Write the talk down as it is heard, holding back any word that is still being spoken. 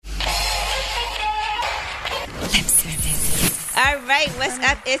All right, what's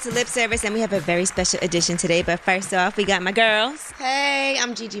up? It's Lip Service, and we have a very special edition today. But first off, we got my girls. Hey,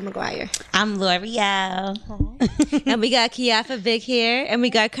 I'm Gigi McGuire. I'm L'Oreal. And we got Kijafa Vick here, and we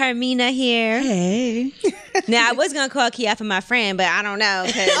got Carmena here. Hey. Now, I was going to call Kijafa my friend, but I don't know,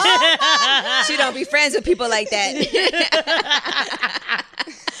 because she don't be friends with people like that.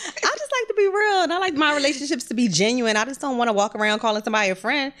 I just like to be real, and I like my relationships to be genuine. I just don't want to walk around calling somebody a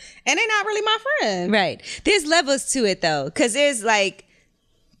friend, and they're not really my friend. Right. There's levels to it, though, because there's, like,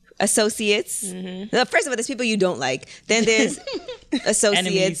 associates. Mm-hmm. First of all, there's people you don't like. Then there's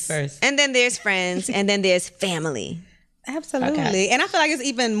associates. First. And then there's friends. And then there's family. Absolutely. Okay. And I feel like it's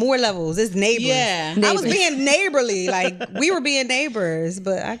even more levels. It's neighbors. Yeah. I was being neighborly. Like, we were being neighbors,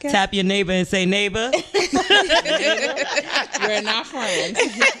 but I guess. Tap your neighbor and say, neighbor. We're not friends.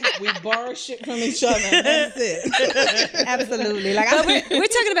 We borrow shit from each other. That's it. Absolutely. Like, we're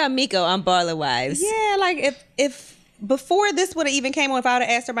talking about Miko on Baller Wives. Yeah, like if before this would have even came on, if I would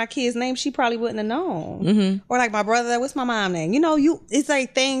have asked her my kid's name, she probably wouldn't have known. Mm-hmm. Or like my brother, what's my mom's name? You know, it's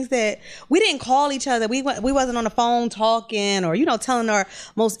like things that we didn't call each other. We wasn't on the phone talking or, you know, telling our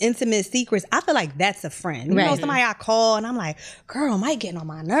most intimate secrets. I feel like that's a friend. You know, somebody I call and I'm like, girl, Mike getting on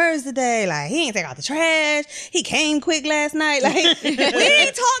my nerves today. Like, he ain't take out the trash. He came quick last night. Like, we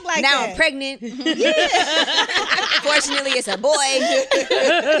didn't talk like now that. Now I'm pregnant. Yeah. Fortunately, it's a boy. We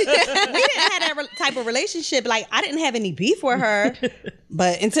didn't have that type of relationship. Like, I didn't have any beef with her,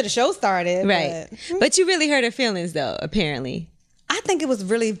 but until the show started. Right. But you really hurt her feelings, though, apparently. I think it was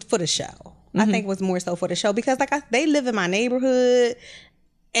really for the show. Mm-hmm. I think it was more so for the show because, like, they live in my neighborhood,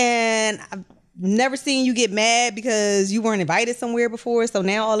 and I've never seen you get mad because you weren't invited somewhere before. So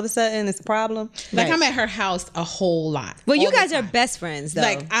now all of a sudden it's a problem. Like, I'm at her house a whole lot. Well, you guys are best friends, though.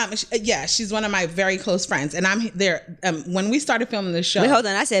 Like, yeah, she's one of my very close friends, and I'm there when we started filming the show. Wait, hold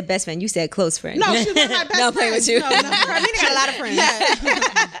on. I said best friend. You said close friend. No, she's one of my best friends. No, I'm playing with you. No. Carmena got a lot of friends.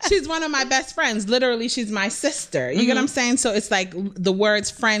 Yeah. She's one of my best friends. Literally, she's my sister. You get what I'm saying? So it's like the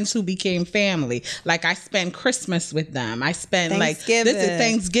words friends who became family. Like, I spend Christmas with them. I spend this is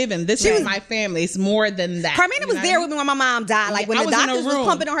Thanksgiving. This is my family. It's more than that. Carmena was there with me when my mom died. Like, when the doctors was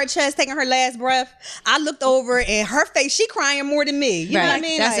pumping on her chest, taking her last breath, I looked over and her face, she crying more than me. You know what I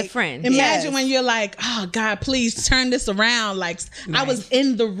mean? That's like, a friend. Imagine when you're like, oh God, please turn this around. Like, I was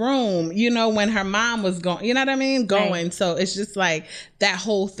in the room, you know, when her mom was going, you know what I mean? Going. So it's just like, that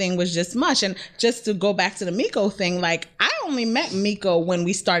whole thing was just much. And just to go back to the Miko thing, like, I only met Miko when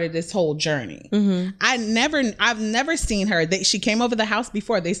we started this whole journey. Mm-hmm. I've never seen her. She came over the house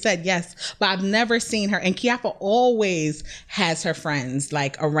before. They said yes, but I've never seen her. And Kijafa always has her friends,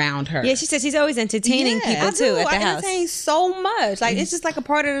 like, around her. Yeah, she said she's always entertaining people too at the house. I entertain so much. Like, it's just like a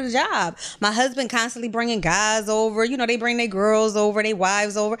part of the job. My husband constantly bringing guys over. You know, they bring their girls over, their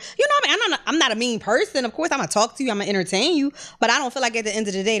wives over. You know what I mean? I'm not a mean person. Of course, I'm going to talk to you. I'm going to entertain you. But I don't feel like at the end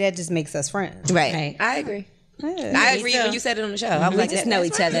of the day, that just makes us friends. Right. I agree. Yeah. I agree when you said it on the show. I was We like, just know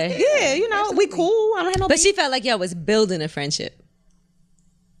each other. Yeah, you know, we cool. I don't have no But beef. she felt like y'all was building a friendship.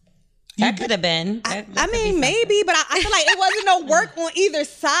 That could have been. I mean, maybe, but I feel like it wasn't no work on either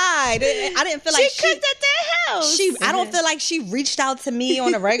side. I didn't feel like she cooked at their house. I don't feel like she reached out to me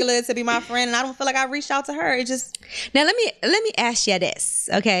on a regular to be my friend, and I don't feel like I reached out to her. It just Now let me ask you this,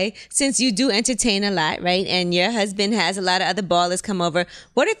 okay? Since you do entertain a lot, right? And your husband has a lot of other ballers come over.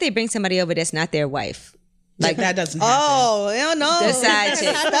 What if they bring somebody over that's not their wife? Like, that doesn't happen. Oh, hell no. The side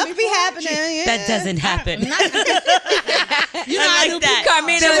chick. Stuff be happening. Yeah. That doesn't happen. You know, I like that.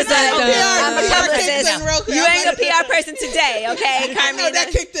 Carmena was PR kicked in real quick. You ain't a PR person today, okay, I know that Carmena?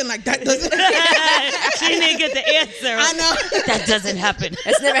 kicked in like that doesn't. She didn't get the answer. I know. That doesn't happen.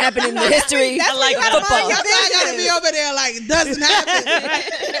 That's never happened in the history. That's like why you gotta football. mind your That's why I gotta business. be over there like it doesn't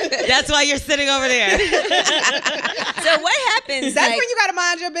happen. That's why you're sitting over there. So what happens? That's like, when you gotta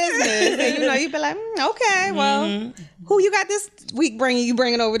mind your business. And you know, you be like, okay, well, who you got this week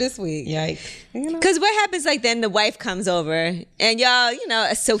bringing over this week? Yikes. You know? because what happens like then the wife comes over and y'all, you know,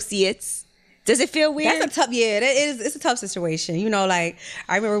 associates. Does it feel weird? That's a tough, it's a tough situation. You know, like,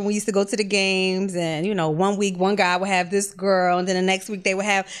 I remember when we used to go to the games and, you know, one week, one guy would have this girl and then the next week they would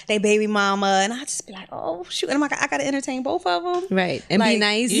have their baby mama. And I'd just be like, oh, shoot. And I'm like, I got to entertain both of them. Right. And like, be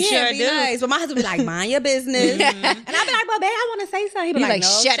nice. You yeah, sure be do. nice. But my husband be like, mind your business. And I'd be like, well, babe, I want to say something. He'd be You like, like,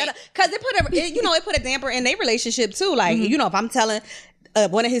 no, shut shut it. up. Because it put a damper in their relationship too. Like, you know, if I'm telling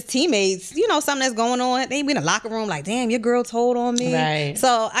one of his teammates, you know, something that's going on, they be in the locker room like, damn, your girl told on me. Right.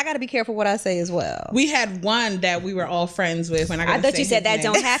 So I got to be careful what I say as well. We had one that we were all friends with. When I thought you said that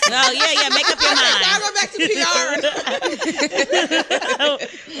don't happen. Oh, yeah, make up your mind. I go back to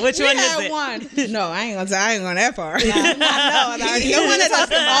PR. Which one is it? One. No, I ain't going that far. I know. He wanted us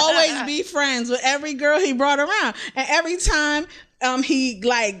to always be friends with every girl he brought around. And every time he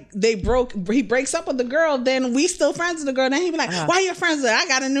breaks up with the girl, then we still friends with the girl. Then he be like, why you friends with her? I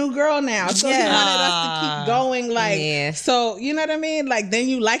got a new girl now. So he wanted us to keep going. Like, so you know what I mean? Like, then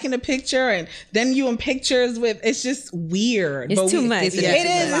you liking the picture and then you in pictures with, it's just weird. It's too much. It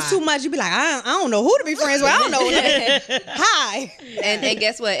is. It's too much. You be like, I don't know who to be friends with. I don't know. Hi. And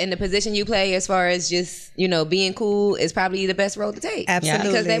guess what? In the position you play, as far as just, you know, being cool is probably the best role to take. Absolutely.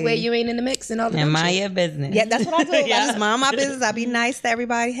 Because that way you ain't in the mix and all the And mind your business. Yeah, that's what I do. I just mind my business. I be nice to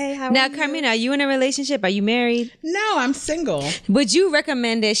everybody. Hey, how Now, are you? Carmena, are you in a relationship? Are you married? No, I'm single. Would you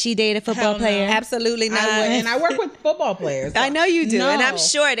recommend that she date a football Hell no. player? Absolutely not. And I work with football players. I know you do, No. and I'm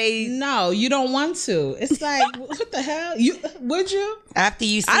sure they. No, you don't want to. It's like, what the hell? Would you? After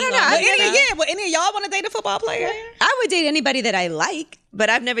you see I don't know. all Any of y'all want to date a football player? I would date anybody that I like, but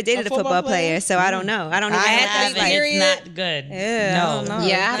I've never dated a football player, so I don't know. I don't even have to. it's not good. Yeah, No.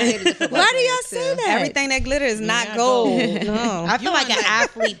 Yeah, I've dated a football Why do player, y'all say too. that? Everything that glitters is not gold. No. I feel like an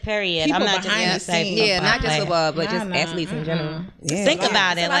athlete, period. I'm people not just behind gonna the say scenes. Yeah, not just player. football, but just Nah, athletes in general. Yeah. Think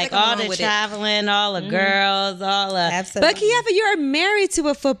about it, Somebody like come all along the with it. traveling, all the girls, all the. Absolutely. But Kijafa, you're married to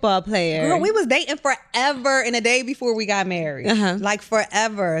a football player. Girl, we was dating forever and a day before we got married. Like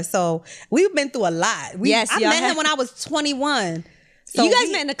forever. So we've been through a lot. I y'all met have. him when I was 21. So you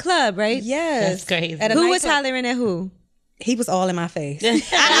guys met in a club, right? Yes. That's crazy. At a Who was nightclub. hollering at who? He was all in my face. Let him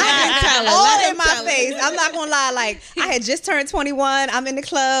tell it. All Let in him my tell it. face. I'm not gonna lie. Like, I had just turned 21. I'm in the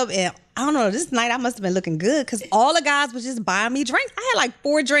club and I don't know, this night I must have been looking good because all the guys was just buying me drinks. I had like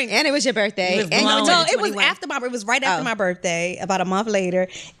 4 drinks. And it was your birthday. It was and you were glowing. No, turning it was 21. it was right after my birthday, about a month later.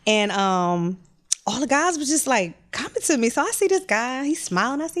 And all the guys was just like coming to me. So I see this guy, he's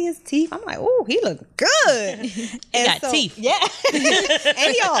smiling, I see his teeth. I'm like, oh, he look good. He got teeth. Yeah.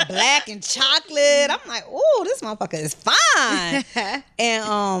 And he all black and chocolate. I'm like, oh, this motherfucker is fine.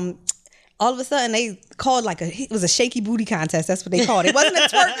 And all of a sudden they called it was a shaky booty contest. That's what they called it. It wasn't a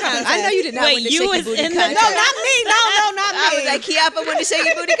twerk contest. I know you did not Wait, win the you shaky was booty in the- contest. No, not me. No, not me. I was like, Kijafa won the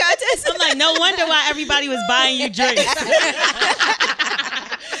shaky booty contest. I'm like, no wonder why everybody was buying you drinks.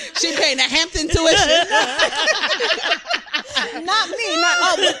 She paying the Hampton tuition. Not me.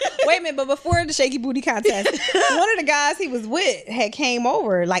 Wait a minute. But before the shaky booty contest, one of the guys he was with had came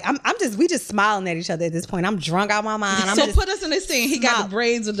over. Like we just smiling at each other at this point. I'm drunk out my mind. So put us in this scene. He got the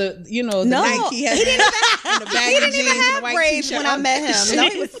braids with the Nike head. He didn't he even have braids when I met him. No,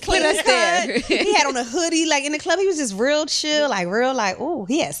 he was clean us there. cut. He had on a hoodie. Like in the club, he was just real chill, oh,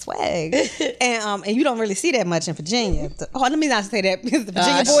 he had swag. And you don't really see that much in Virginia. Let me not say that because the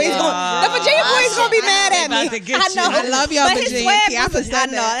Virginia boys gonna be mad at me. About to get I know. you. I love y'all, But his Virginia. swag was, I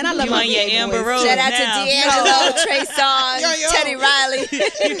know, and I love You my on your Virginia Amber boys. Rose Shout out now. to D'Angelo, Trey Songz, Yo. Teddy Riley.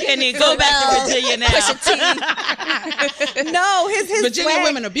 You can't even go back to Virginia now. No, his Virginia swag.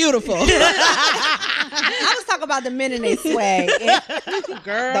 women are beautiful. I was talking about the men and their swag.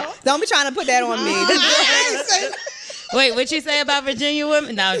 Girl. Don't be trying to put that on me. Wait, what you say about Virginia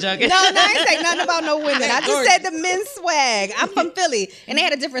women? No, I'm joking. No, I ain't say nothing about no women. I just said the men's swag. I'm from Philly, and they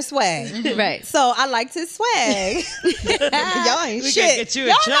had a different swag. Right. So I liked his swag. Y'all ain't We shit. gonna get you in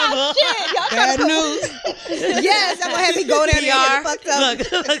Y'all trouble. not shit. Y'all Bad trying to news. Yes, I'm gonna have me go down there and get fucked up.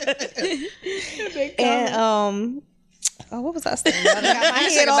 Look. And what was I saying? I got my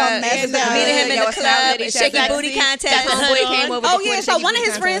head all messed up. Meeting him in Y'all the club, smiling at each shaky other. booty That contest. homeboy came over. Oh before yeah, the so shaky one of booty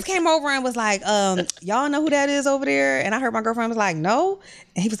his friends contest. came over and was like, y'all know who that is over there? And I heard my girlfriend was like, no.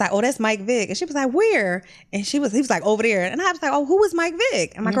 And he was like, oh, that's Mike Vick. And she was like, where? And he was like, over there. And I was like, oh, who is Mike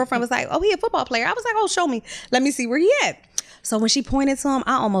Vick? And my girlfriend was like, oh, he a football player. I was like, oh, show me. Let me see where he at. So when she pointed to him,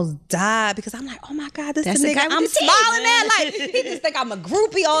 I almost died because I'm like, oh my God, this That's the the guy nigga with I'm the teeth. smiling at. Like, he just think I'm a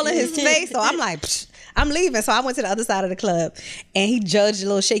groupie all in his face. So I'm like, psh, I'm leaving. So I went to the other side of the club and he judged a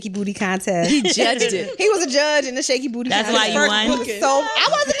little shaky booty contest. He judged it. He was a judge in the shaky booty That's contest. why you won? So I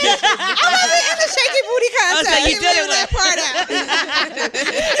wasn't in the shaky booty contest. so you did it that part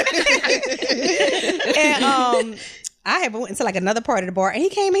out. And I had went into like another part of the bar and he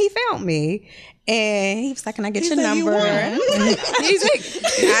came and he found me. And he was like, can I get your said, "You number?" won." And I was like, He's like,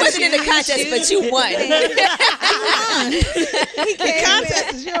 you wasn't in the contest, but you won. he came The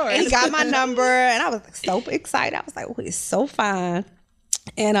contest is yours. and he got my number and I was so excited. I was like, oh, he's so fine.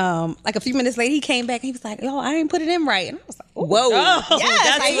 And like a few minutes later, he came back and he was like, yo, I ain't put it in right. And I was like, Whoa. Yes,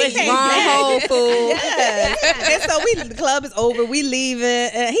 that's like, what he came Wrong back. whole food. Yes. And so the club is over. We leaving.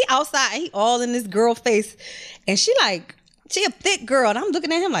 And he outside. He all in this girl face. And she a thick girl. And I'm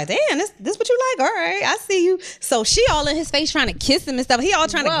looking at him like, damn, this what you like? All right, I see you. So she all in his face trying to kiss him and stuff. He all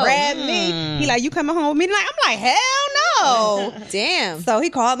trying to grab me. He like, you coming home with me tonight? I'm like, hell no. Damn. So he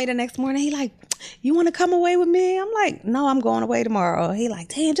called me the next morning. He like, you want to come away with me? I'm like, no, I'm going away tomorrow. He like,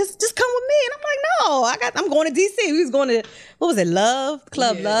 damn, just come with me. And I'm like, no, I'm going to DC. We was going to, what was it,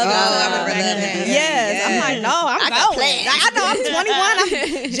 Club Love? I remember that. Yes. I'm like, no, I'm going. I know I'm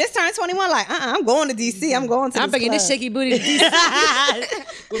 21. I'm just turned 21. Like, I'm going to DC. I'm going to I'm bringing this shaky booty to DC.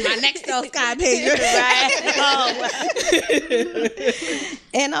 with my next Sky picture.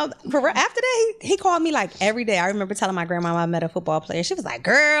 And after that, he called me like every day. I remember telling my grandma I met a football player. She was like,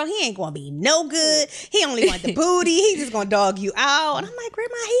 girl, he ain't going to be no good. He only want the booty. He just going to dog you out. And I'm like,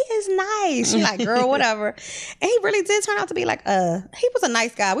 grandma, he is nice. She like, girl, whatever. And he really did turn out to be like, he was a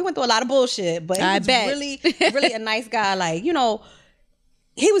nice guy. We went through a lot of bullshit, but he was really, really a nice guy. Like, you know,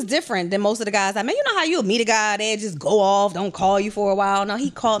 he was different than most of the guys I met. You know how you'll meet a guy, they just go off, don't call you for a while. No, he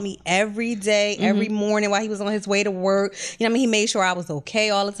called me every day, every morning while he was on his way to work. You know what I mean? He made sure I was okay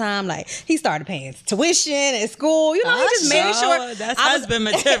all the time. Like, he started paying tuition at school. You know, he just made sure. That's husband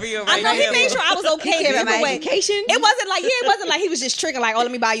material right I know, there. he made sure I was okay. Care about my education. It wasn't like he was just tricking like, oh,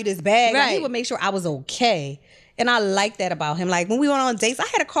 let me buy you this bag. Like, he would make sure I was okay. And I like that about him. Like, when we went on dates, I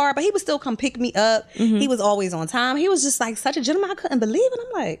had a car, but he would still come pick me up. He was always on time. He was just like such a gentleman. I couldn't believe it.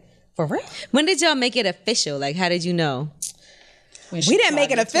 I'm like, for real? When did y'all make it official? Like, how did you know? We didn't make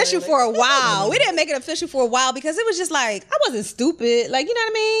it official for a while. We didn't make it official for a while because it was just like, I wasn't stupid. Like, you know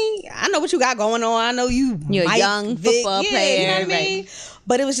what I mean? I know what you got going on. I know you're a young football player. You know what I mean?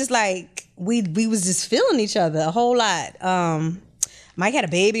 But it was just like, we was just feeling each other a whole lot. Mike had a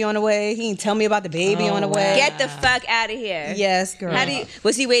baby on the way. He didn't tell me about the baby on the way. Get the fuck out of here. Yes, girl.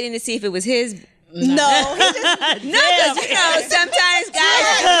 Was he waiting to see if it was his? No, because you know sometimes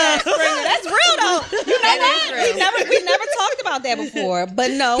guys. That's real though. You know what? We never talked about that before.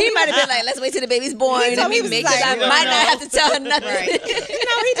 But no, he might have been like, "Let's wait till the baby's born." He told me I might not have to tell her nothing. Right.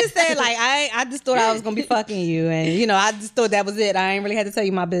 He just said like, I just thought I was gonna be fucking you, and I just thought that was it. I ain't really had to tell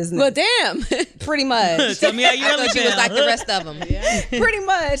you my business. Well, damn. Pretty much. Tell me how you really She feel. was like the rest of them. Yeah. Pretty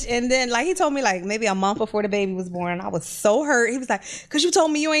much. And then like he told me like maybe a month before the baby was born, I was so hurt. He was like, "Cause you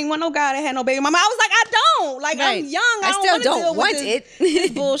told me you ain't want no guy that had no baby mama." I was like, I don't. Like, I'm young. I still don't deal want with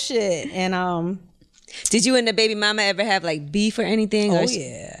this bullshit. And did you and the baby mama ever have like beef or anything? Oh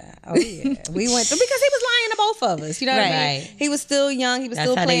yeah. We went through because he was lying to both of us. You know what I mean? He was still young. He was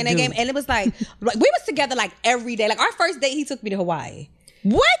still playing that game, and it was like we was together like every day. Like our first date, he took me to Hawaii.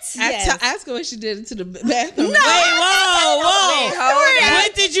 What? Ask her what she did to the bathroom. Wait, whoa.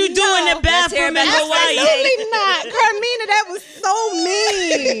 What did you do in the bathroom in Hawaii? Absolutely not. Carmena, that was so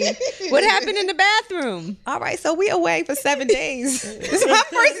mean. What happened in the bathroom? All right, so we away for 7 days. This is my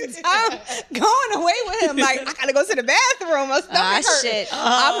first time going away with him. Like, I gotta go to the bathroom. My stomach hurt. Shit.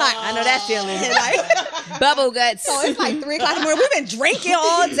 I'm like, I know that feeling. Like, bubble guts. so it's like 3 o'clock in the morning. We've been drinking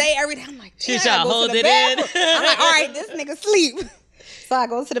all day, every day. I'm like, She damn, I trying gotta to go hold the it in. bathroom. I'm like, all right, this nigga sleep. So I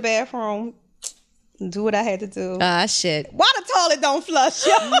go to the bathroom, do what I had to do. Shit. Why the toilet don't flush?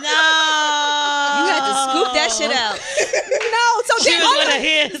 No. You had to scoop that shit out. No, so She then was all with of her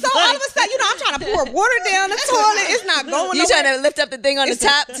hands a sudden, I'm trying to pour water down the toilet. It's not going. You trying to lift up the thing on the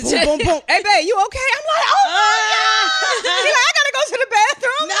top to boom, boom, boom. Hey, babe, you okay? I'm like, oh my God. He's like, I gotta go to the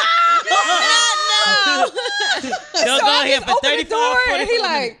bathroom. No. Don't go here for 35, 40 and he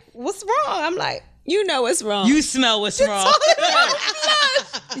like, what's wrong? I'm like, you know what's wrong. You smell what's wrong.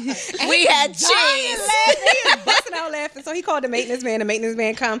 We had cheese. He was busting out laughing. So he called the maintenance man. The maintenance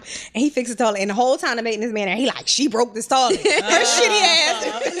man come and he fixed the toilet. And the whole time the maintenance man, he like, she broke this toilet. Her shitty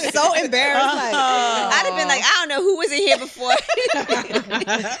ass. So embarrassed. Like, I'd have been like, I don't know who was in here before. After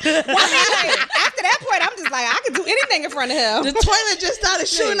that point, I'm just like, I could do anything in front of him. The toilet just started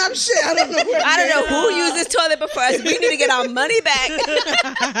shooting up shit. I don't know who used this toilet before us. We need to get our money back.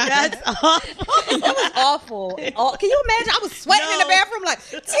 That's awful. It was awful. Can you imagine? I was sweating in the bathroom like,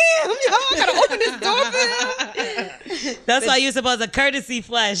 damn, y'all, I gotta open this door for him. That's why you're supposed to courtesy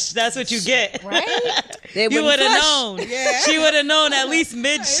flush. That's what you get. Right? You would have known. Yeah. She would have known at least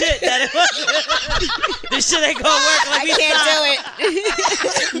mid shit that it was. This shit ain't gonna work. Like we can't do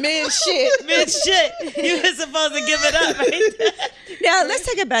it. Mid shit. You were supposed to give it up right there. Now, let's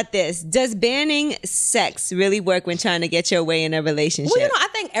talk about this. Does banning sex really work when trying to get your way in a relationship? Well, I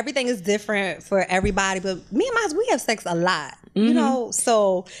think everything is different for everybody, but me and my husband, we have sex a lot. You know,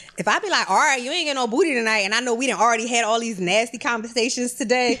 so if I be like, all right, you ain't get no booty tonight, and I know we done already had all these nasty conversations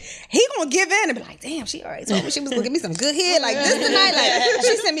today, he gonna give in and be like, damn, she already told me she was gonna give me some good head like this tonight. Like,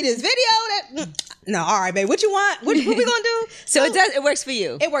 she sent me this video no, all right, babe, what you want? What we gonna do? So it works for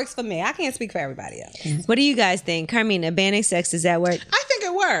you. It works for me. I can't speak for everybody else. What do you guys think? Carmena, banning sex, does that work? I think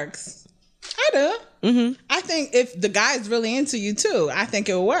it works. I do. I think if the guy's really into you too, I think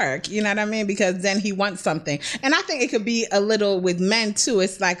it'll work. You know what I mean? Because then he wants something. And I think it could be a little with men too.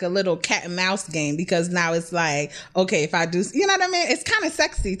 It's like a little cat and mouse game because now it's like, okay, if I do, you know what I mean? It's kind of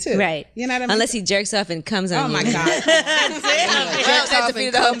sexy too. Right. You know what I mean? Unless he jerks off and comes on you. Oh my God. Jerks off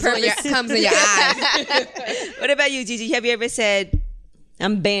and comes in your eyes. What about you, Gigi? Have you ever said,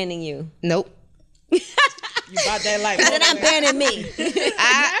 I'm banning you? Nope. You bought that light. I said, I'm banning me.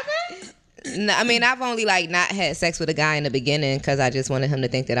 No, I mean, I've only like not had sex with a guy in the beginning because I just wanted him to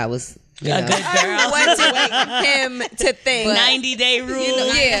think that I was a good girl. I wanted him to think. 90-day rule.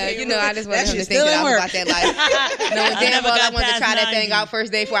 I just wanted him to think that I was about that life. Knowing damn well I wanted to try that thing out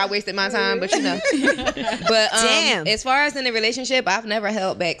first day before I wasted my time, but But damn. As far as in a relationship, I've never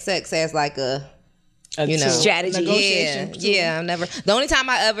held back sex as like a strategy. Yeah, I've never. The only time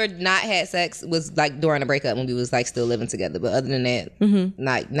I ever not had sex was like during a breakup when we was like still living together. But other than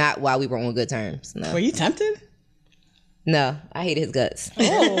that, not while we were on good terms. No. Were you tempted? No, I hated his guts.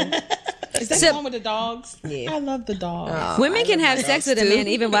 Oh. Is that the one with the dogs? Yeah. I love the dogs. Women can have sex with a man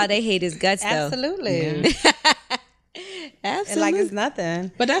even while they hate his guts, though. Absolutely. Absolutely. Like it's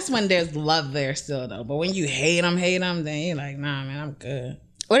nothing. But that's when there's love there still, though. But when you hate them, then you're like, nah, man, I'm good.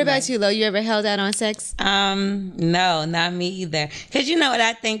 What about you, Lo? You ever held out on sex? No, not me either. Cause you know what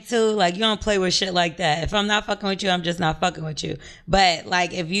I think too? Like, you don't play with shit like that. If I'm not fucking with you, I'm just not fucking with you. But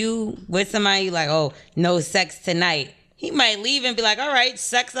like, if you with somebody, like, oh, no sex tonight, he might leave and be like, all right,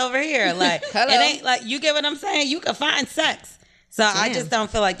 sex over here. Like, it ain't like, you get what I'm saying? You can find sex. So I just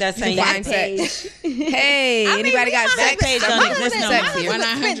don't feel like that's saying you find sex. Hey, anybody got sex? Page don't exist no more.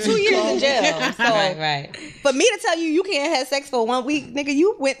 Spent 2 years in jail. So Right. for me to tell you can't have sex for 1 week, nigga,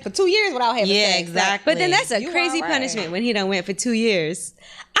 you went for 2 years without having sex. Yeah, exactly. But then that's a You crazy all right. punishment when he done went for 2 years.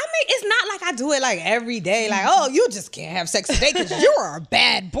 I mean, it's not like I do it like every day. Like, oh, you just can't have sex today because you're a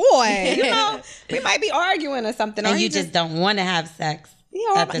bad boy. You know, we might be arguing or something. And or you just don't want to have sex.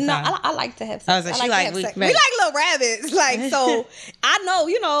 Yeah, at the no, time. I like to have sex. Oh, so I she like to like- have sex. right. We like little rabbits. Like, so I know,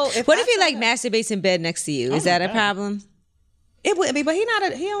 What if he like masturbates in bed next to you? Is that a problem? It would be, but he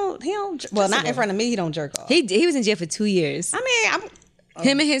don't. Well, not in front of me. He don't jerk off. He was in jail for 2 years. I mean,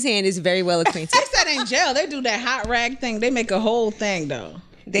 Him and his hand is very well acquainted. They said in jail, they do that hot rag thing. They make a whole thing, though.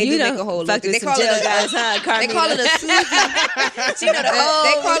 They do make a whole look. They call it a guys, huh, They call it a Susie. They call it a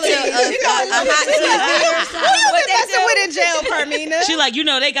hot Susie. who you been messing with in jail, Carmena? She like,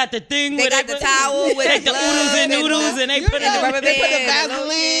 they got the thing. They where got the towel with the oodles and noodles, and they put it in the rubber They put band. the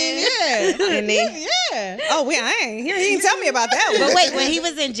Vaseline. Yeah. Oh, I ain't here. He didn't tell me about that one. But wait, when he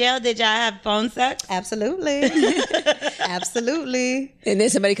was in jail, did y'all have phone sex? Absolutely. Absolutely. And then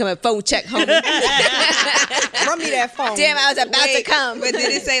somebody come up, phone check, homie. Run me that phone. Damn, I was about to come. But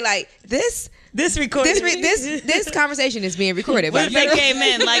did it say like this? This recording. This conversation is being recorded. What if they came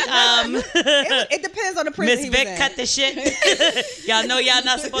in like, It depends on the prison Miss he was Vick in. cut the shit? Y'all know y'all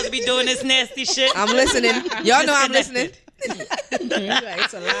not supposed to be doing this nasty shit. I'm listening. Y'all know I'm listening.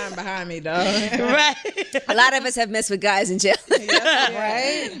 It's a line behind me, dog. Right. A lot of us have messed with guys in jail.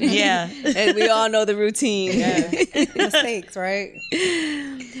 Right? Yeah. And we all know the routine. Yeah. Mistakes, right?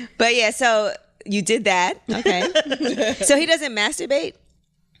 But yeah, so you did that. Okay. So he doesn't masturbate?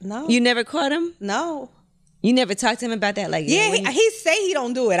 No. You never caught him? No. You never talked to him about that? Like, Yeah, when he say he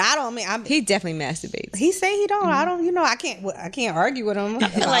don't do it. I don't mean. he definitely masturbates. He say he don't. I don't. I can't argue with him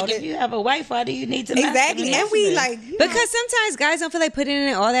about Like, it. if you have a wife, why do you need to Exactly. masturbate? And we like Because sometimes guys don't feel like putting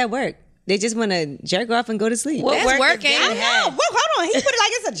in all that work. They just want to jerk off and go to sleep. What That's work working. if they I had? know. Well, hold on. He put it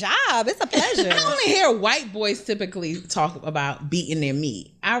like it's a job. It's a pleasure. I only hear white boys typically talk about beating their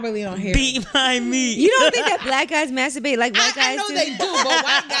meat. I really don't hear. Beat my meat. You don't think that black guys masturbate like white I guys know do? they do, but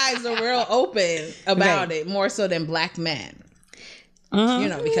white guys are real open about it more so than black men. You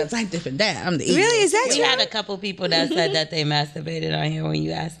know, because I dip in that. I'm the ego. Really? Is that We true? had a couple people that said that they masturbated on here when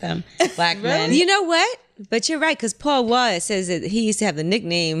you asked them. Black men. You know what? But you're right, because Paul Wall says that he used to have the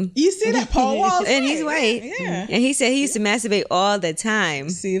nickname, You see that Paul Wall? and he's white. Yeah. And he said he used to masturbate all the time.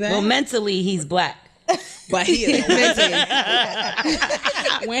 See that? Well, mentally, he's black. but he is busy.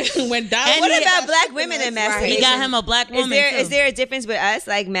 when Dollar, what about black women and masturbation? He got him a black woman. Is there a difference with us,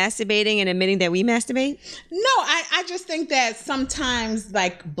 like masturbating and admitting that we masturbate? No, I just think that sometimes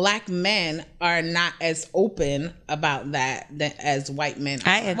like black men are not as open about that as white men.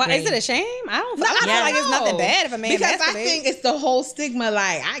 I agree. Well, is it a shame? I don't feel like it's nothing bad if a man because masturbates. I think it's the whole stigma.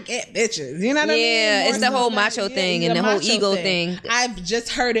 Like I get bitches, you know what I mean? Yeah, it's the whole macho thing and the whole ego thing. I've just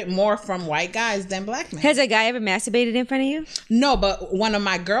heard it more from white guys than black men. Has a guy ever masturbated in front of you? No, but one of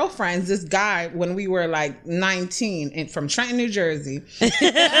my girlfriends, this guy, when we were like 19 and from Trenton, New Jersey, she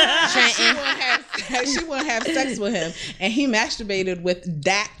wouldn't have sex with him, and he masturbated with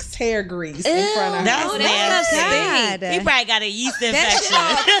Dax hair grease in front of her. That's nasty. He probably got a yeast infection.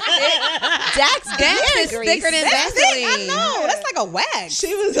 Dax is thicker than Vaseline. I know. That's like a wax.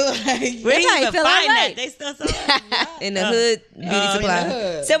 She was like, where do you even feel find right. that? They still sell it? In the hood, beauty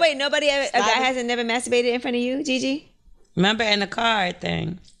supply. So wait, a guy hasn't never masturbated in front of you, Gigi? Remember in the car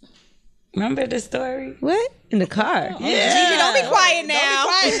thing? Remember the story? What? In the car? Yeah. Gigi, don't be quiet now.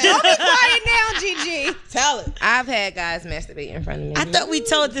 Don't be quiet now, Gigi. tell it. I've had guys masturbate in front of me. I thought we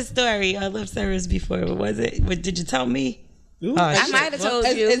told this story on lip service before. What was it? Did you tell me? I might have told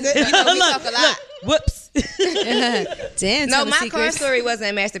you. Is it, you know, we talk a lot. Whoops. Damn. No, my car story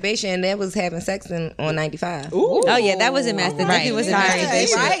wasn't masturbation. That was having sex on 95. Ooh. Oh yeah, that wasn't masturbation. Right. It wasn't Sorry.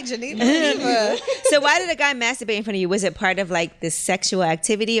 masturbation. Right, Geneva. So why did a guy masturbate in front of you? Was it part of like this sexual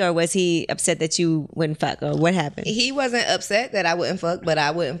activity, or was he upset that you wouldn't fuck, or what happened? He wasn't upset that I wouldn't fuck, but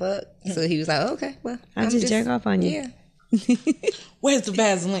I wouldn't fuck. So he was like, okay, well, I'll just jerk off on you. Yeah. Where's the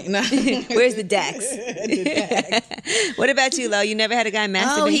Vaseline? No. Where's the Dax? What about you, Lo? You never had a guy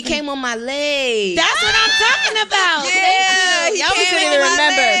masturbate? Oh, he came on my leg. That's what I'm talking about. Yeah, he Y'all came couldn't on my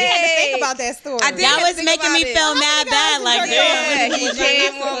remember. leg. She had to think about that story. I did. Y'all have to was think making about me it. feel mad bad. Like, Yeah, damn. he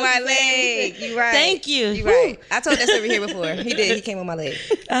came on my leg. You right. Thank you. You right. I told that story here before. He did. He came on my leg.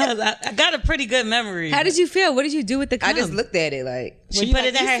 I got a pretty good memory. How did you feel? What did you do with the cum? I just looked at it like, She put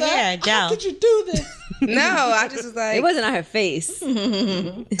it in her hair, How gel. could you do this? no. I just was like, It wasn't on her face.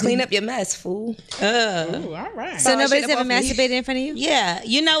 clean up your mess, fool. Ooh, all right. So I nobody's should've ever off me. masturbated in front of you? Yeah,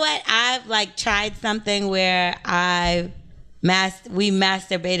 you know what? I've like tried something where we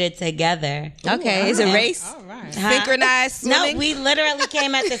masturbated together. Okay, it's a race. All right. Synchronized swimming. No, we literally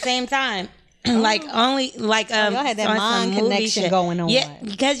came at the same time. Like only like y'all had that on mind some movie connection shit. going on. Yeah,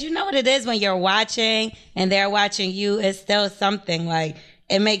 because you know what it is when you're watching and they're watching you. It's still something like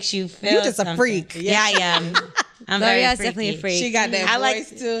it makes you feel. You're just a something. freak. Yeah, I am. I'm very L'Oreal's freaky. definitely a freak. She got that I like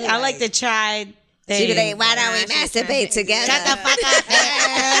voice too. I like to try. She be things. like, why don't we masturbate together? Shut the fuck up.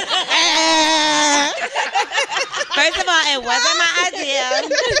 First of all, it wasn't my idea.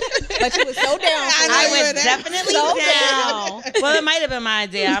 But you was so down. I was definitely down. Well, it might have been my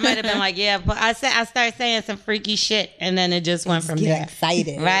idea. I might have been like, yeah, but I started saying some freaky shit, and then it just went from Get there.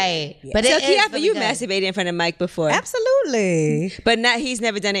 excited. Right. But So it is Kijafa, really you good. masturbated in front of Mike before, Absolutely. but he's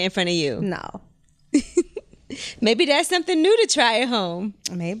never done it in front of you. No. Maybe that's something new to try at home.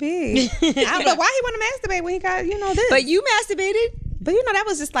 Maybe. I don't know why he want to masturbate when he got, this. But you masturbated? But that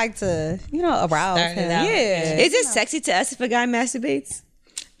was just like to, arouse Start it him. out. Yeah. Is it sexy to us if a guy masturbates?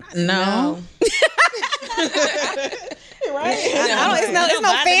 No. It's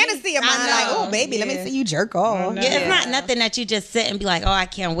no fantasy of mine. Like, oh, baby, let me see you jerk off. Yeah, it's not nothing that you just sit and be like, oh, I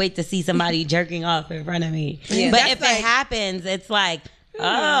can't wait to see somebody jerking off in front of me. Yeah. But That's if like- it happens, it's like,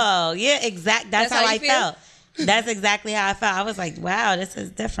 oh, yeah, exact. That's how how I you feel? felt. That's exactly how I felt. I was like, wow, this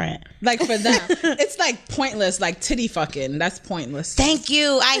is different. Like for them, it's like pointless. Like titty fucking. That's pointless. Thank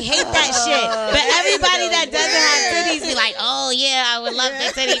you. I hate that shit. But everybody that doesn't have titties be like, oh, yeah, I would love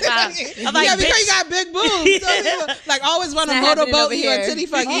the titty pop. I'm like, Yeah, because bitch. you got big boobs. So you like always want to not happening motorboat over you and here. titty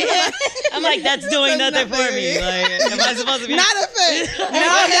fuck you. I'm like, that's doing That's nothing for me. Like, am I supposed to be? Not a fit.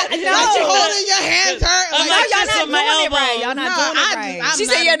 Like you holding your hands hurt. I'm Like, like, just with my elbow. Y'all not doing it right. I'm She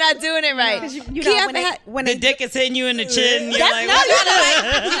said not- you're not doing it right. When The dick is hitting you in the chin. You're like, No,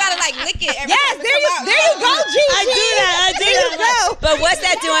 you gotta like lick it. Every Yes, time it there you come out. go, Gigi. I do that. But what's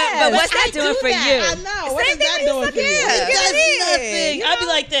that doing? But what's that doing for I you? know. What is that doing for you? nothing. I'd be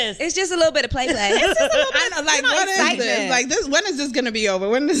like this. It's just a little bit of play. I know, like, what is this? Like, this? When is this gonna be over?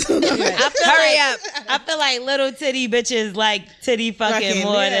 When is this? Hurry up. I feel like little titty bitches like titty fucking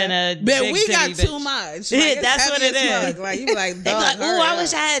more than a But big we titty got bitch. too much. Yeah, Like, that's what it is. Like you be like, They be like, ooh, I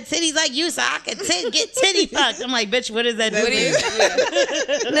wish I had titties like you so I could get titty fucked. I'm like, bitch, what is that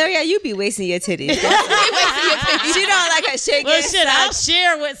doing? No, yeah, you be wasting your titties. She don't like her shaking. Well, shit, I'll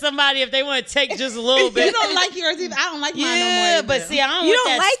share with somebody if they want to take just a little bit. You don't like yours either. I don't like mine no more. Yeah, either. but see, I don't You want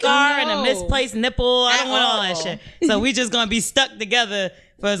don't that like scar them? and a No. misplaced nipple. I don't At want all that all. shit. So we just gonna be stuck together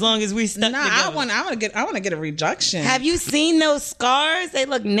for as long as we stuck together. I want to get a reduction. Have you seen those scars? They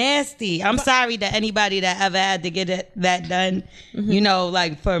look nasty. I'm sorry to anybody that ever had to get that done,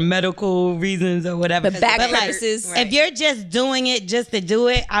 like for medical reasons or whatever. But back purposes. Like, if you're just doing it just to do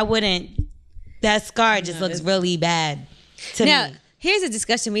it, I wouldn't. That scar just looks really bad to me. Here's a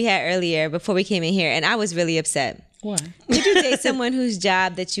discussion we had earlier before we came in here, and I was really upset. What? Would you date someone whose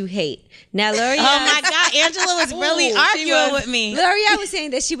job that you hate? Now, L'Oreal. Oh my God, Angela was really arguing with me. L'Oreal was saying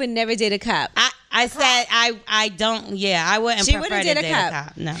that she would never date a cop. I said I don't. Yeah, I wouldn't. She prefer wouldn't to date a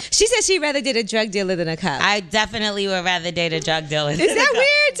cop. No, she said she'd rather date a drug dealer than a cop. I definitely would rather date a drug dealer. Is that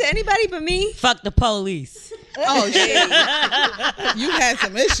weird to anybody but me? Fuck the police. Oh shit! You had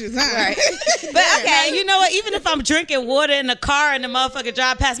some issues, huh? Right. But okay, you know what? Even if I'm drinking water in the car and the motherfucker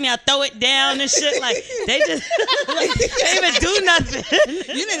drive past me, I throw it down and shit. Like they just they even do nothing.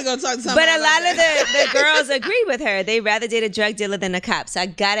 You need to go talk to somebody. But a lot of the girls agree with her. They rather date a drug dealer than a cop. So I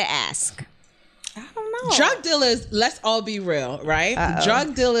gotta ask. I don't know. Drug dealers. Let's all be real, right? Uh-oh.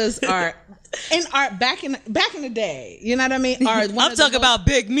 Drug dealers are. Back in the day, you know what I mean? I'm talking about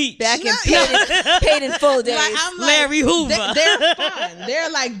Big Meat. Back in paid in full days. Larry Hoover. They're fun. They're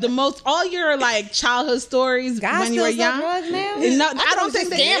like the most. All your like childhood stories Guys when you were young. drugs now? No, I don't think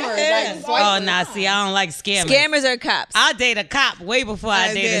scammers. See, I don't like scammers. Scammers are cops. I'll date a cop way before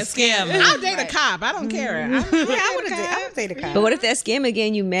I date a scammer. I'll date a cop. I don't care. I would date a cop. But what if that scammer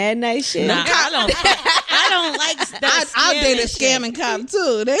getting you mad nice shit? Nah, I don't like that. I'll date a scamming cop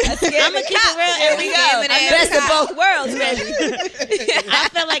too. I'm a keep it real. There we go. Best of both worlds, baby. I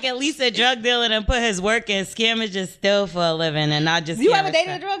feel like at least a drug dealer and put his work in. Scammers just steal for a living, and I just You ever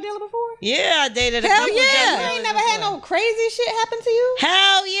dated a drug dealer before? Yeah, I dated a Hell couple yeah. drug You dealers ain't never had no crazy shit happen to you?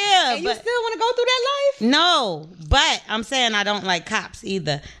 Hell yeah, And you but still want to go through that life? no. But I'm saying I don't like cops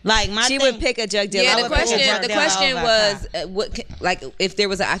either. Like She would pick a drug dealer. Yeah, I would pick a drug the dealer question over a was, cop. what, like, if there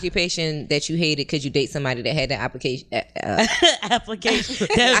was an occupation that you hated, could you date somebody that had that application? application.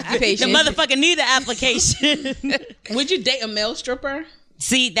 Occupation. The motherfucker need an application. Would you date a male stripper?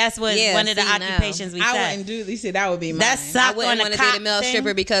 See, that's what Yeah, one of the see, now. occupations we I said. wouldn't do. You see, that would be mine. That's I sock on wouldn't the want to cop date a male thing.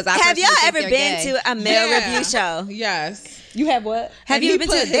 stripper because I Have y'all personally ever think they're been gay. to a male review show? Yes. You have what? Have And you he been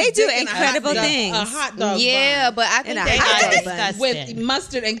put to? his They do dick in a incredible hot dog- things. A hot dog Yeah, bun but I think And a they hot got dog it. bun. with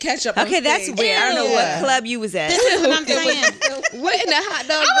mustard and ketchup. on Okay, that's stage. weird. I don't know what Yeah. club you was at. This is what I'm saying. What in the hot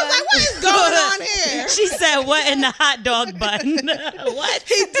dog? I was like, what is going on here? She said, "What in the hot dog bun?" What?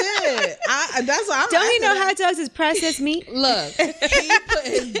 He did. That's what I'm. Don't he know asking him. hot dogs is processed meat? Look, he put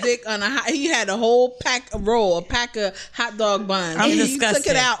his dick on he had a whole pack of hot dog buns. I'm and disgusted. He took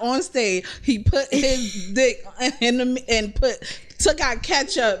it out on stage. He put his dick in took out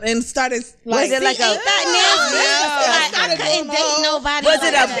ketchup and started like. Was it like a? I couldn't date nobody. Was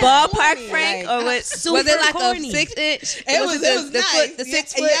it a like that. ballpark Frank or was? Was it like corny. a 6-inch? It was the nice. foot, the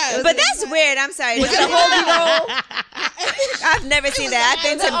 6 foot. Yeah, But that's weird. I'm sorry. Was it a Hoagie roll? I've never seen that. I've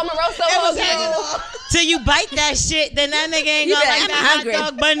been to. It was hanging off. Till you bite that shit, then that nigga ain't You gonna be like like, that I'm hungry.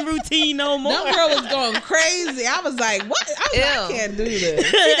 hot dog bun routine no more. That girl was going crazy. I was like, what? I was like, I Ew. can't do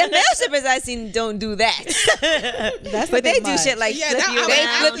this. See, the male strippers I've seen don't do that. But they do shit like Yeah, flip that- you I They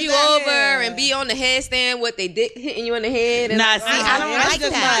around. flip you over and be on the headstand with they dick hitting you in the head. And Nah, see, I don't That's like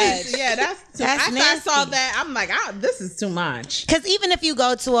just that. much. Yeah, that's too That's After I saw nasty. that, I'm like, this is too much. Because even if you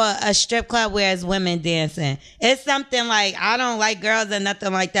go to a strip club where it's women dancing, it's something like, I don't like girls or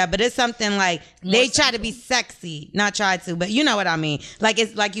nothing like that, but it's something like they try to be sexy. Not try to, but you know what I mean. Like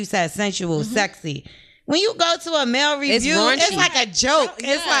it's like you said, sensual, sexy. When you go to a male review, it's raunchy. like a joke.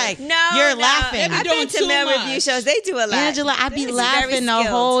 It's like you're laughing. I've been to male review shows. They do a lot. Angela, I be It's very laughing the skilled.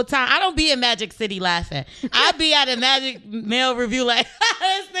 whole time. I don't be in Magic City laughing. I be at a Magic male review like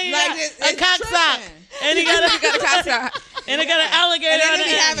this nigga Like, got it's a cocksock. tripping. And he got You got a cop shot. and it got an alligator And on then the they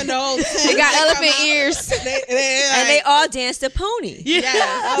be end. having the whole They got elephant ears. And they all dance to Pony. Yeah.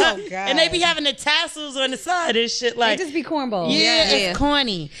 Oh, God. And they be having the tassels on the side and shit They like just be cornballs. yeah, Yeah. it's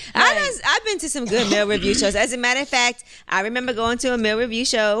corny. I've been to some good male review shows. As a matter of fact, I remember going to a male review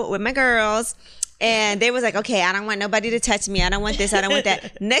show with my girls. And they was like, okay, I don't want nobody to touch me. I don't want this. I don't want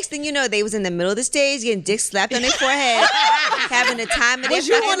that. Next thing you know, they was in the middle of the stage getting dick slapped on their forehead, having the time of their Was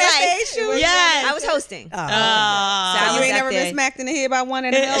you fucking on that life. stage? Yes. I was hosting. So So I you was ain't up never there. been smacked in the head by one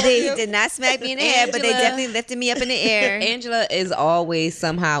in the middle They review? did not smack me in the head, but they Angela. definitely lifted me up in the air. Angela is always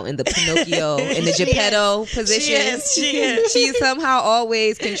somehow in the Pinocchio, in the Geppetto position. She is. She's somehow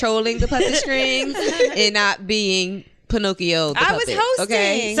always controlling the puppet strings and not being Pinocchio the I puppet. was hosting.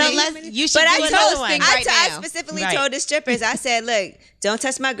 Okay? So you should But do I another told, one. right I now. specifically Right. told the strippers, I said, look, don't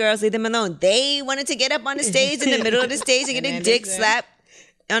touch my girls, leave them alone. They wanted to get up on the stage in the middle of the stage and get a dick slap.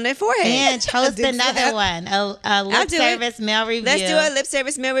 on their forehead. And host another one. A lip service male review. Let's do a lip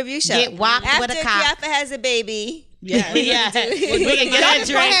service male review show. Get whopped with a cop. After Kijafa has a baby. Yeah. We can get a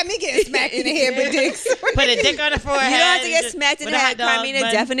drink. Have me getting smacked in the head with dicks. Put a dick on the forehead. You don't have to get smacked in the head. Carmena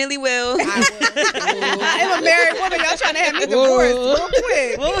definitely will. I'm a married woman. Y'all trying to have me divorced real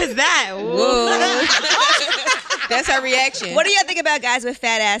quick. What was that? Whoa. That's her reaction. What do y'all think about guys with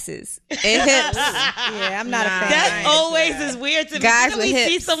fat asses and hips? Yeah, I'm not a fan. That always is weird to me. Guys Didn't with we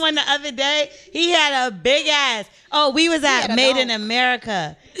see hips. someone the other day? He had a big ass. Oh, we was at Made in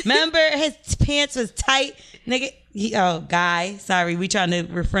America. Remember his pants was tight, nigga. Guy. Sorry, we trying to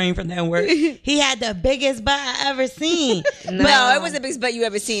refrain from that word. He had the biggest butt I ever seen. No, it was the biggest butt you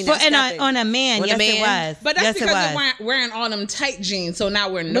ever seen. On a man, yes, it was. But that's yes, because they're wearing all them tight jeans, so now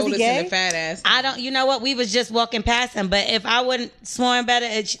we're noticing the fat ass. I don't. You know what? We was just walking past him, but if I wouldn't sworn better,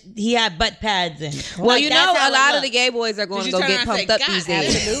 he had butt pads in. Well, you know, a lot of the gay boys are going to go get pumped up these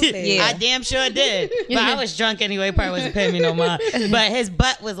days. Absolutely. Yeah. I damn sure did. But I was drunk anyway. Probably wasn't paying me no mind. But his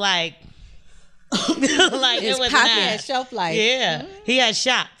butt was like. Like it was not shelf life. Yeah, he had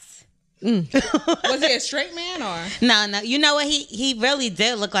shots. Was he a straight man or no? You know what? He really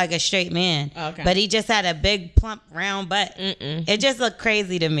did look like a straight man. Okay, but he just had a big plump round butt. It just looked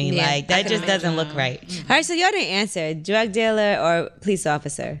crazy to me. Yeah, like that just doesn't look right. All right, so y'all didn't answer. Drug dealer or police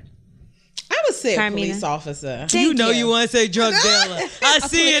officer? I would say Carmena. a police officer. You know you want to say drug dealer. I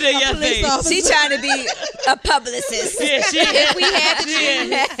see it in your face. She trying to be a publicist. Yeah, If we had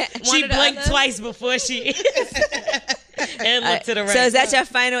to choose she blinked twice before she and looked to the right. So is that your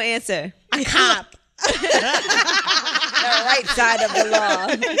final answer? A cop. The right side of the law.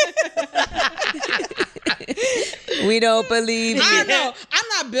 We don't believe you. I know. I'm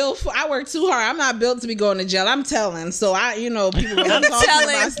not built for. I work too hard. I'm not built to be going to jail. I'm telling. So people. People I'm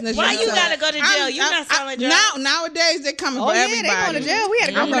telling. about snitching. Why you gotta go to jail? You not selling drugs. Nowadays they're coming for Yeah, everybody. they going to jail. We had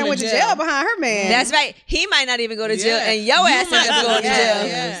a girlfriend that went to jail behind her man. That's right. He might not even go to jail, and your ass ends up going to jail.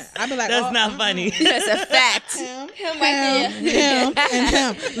 Yeah. I'd be like, That's not funny. That's a fact. him right there. him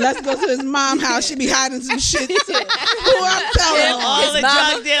and him. Let's go to his mom's house. She be hiding some shit too. Who I'm telling. All the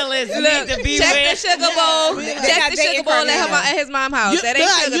drug dealers need to be Check with. the sugar bowl. Check the sugar bowl at his mom's house. That ain't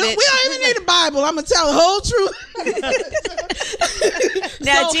sugar, bitch. We don't even need the Bible. I'm gonna tell the whole truth.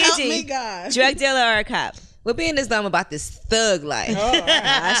 Now, So help Gigi, me God. drug dealer or a cop? We're being this dumb about this thug life.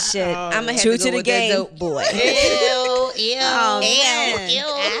 Ah, shit. I'm gonna have True to to go the with game. that dope boy. Ew. Man.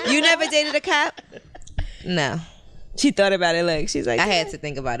 You never dated a cop? No, She thought about it. Look, she's like, I had to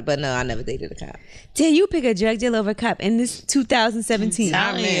think about it, but no, I never dated a cop. damn, you pick a drug dealer over a cop in this 2017.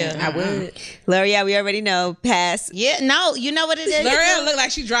 I would. L'Oreal, we already know. Pass. Yeah, no, you know what it is? L'Oreal look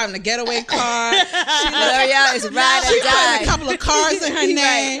like she driving a getaway car. L'Oreal is ride She or putting a die. couple of cars in her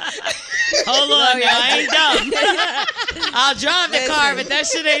name. Hold on, now, I ain't dumb. I'll drive the car, but that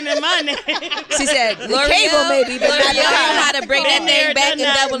shit ain't in my name. She said, cable maybe, but not L'Oreal the know car. how to bring that thing back and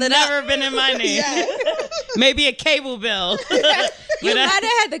double it up. Never been in my name. Maybe a cable bill. You might have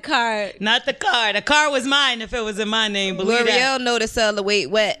had the car. Not the car. The car was mine if it was in my name. Believe that. L'Oreal know to sell the weight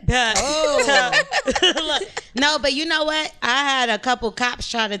wet. Look, no, but you know what? I had a couple cops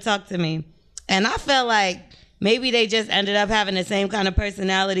try to talk to me, and I felt like maybe they just ended up having the same kind of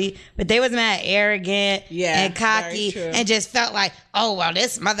personality, but they was mad arrogant and cocky, and just felt like, oh well,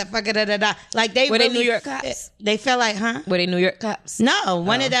 this motherfucker da da da. Like they Were really, they New York cops? They felt like, huh? Were they New York cops? No,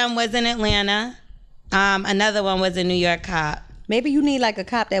 one of them was in Atlanta. Another one was a New York cop. Maybe you need like a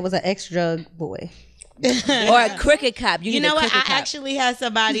cop that was an ex-drug boy. Or a crooked cop. You know what? I actually had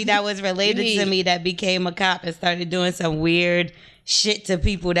somebody that was related to me that became a cop and started doing some weird shit to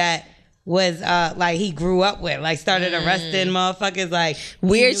people that was like he grew up with, like started arresting motherfuckers, like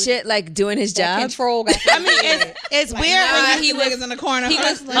weird shit, like doing his job. Control. I mean, it's Like, weird when he was in the corner. He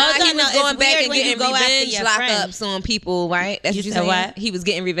was no, going it's back weird and when you getting go after revenge your lockups on people, right? That's You what you said saying? what? He was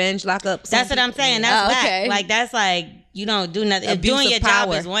getting revenge lockups. That's what I'm saying. That's whack. okay. Like that's like you don't do nothing. Abuse Doing of your job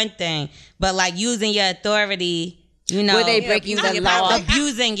power. is one thing, but like using your authority. You know, Where they break you the law.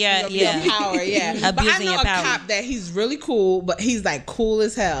 Abusing your power, yeah. But I Abusing know your a power. cop that he's really cool, but he's like cool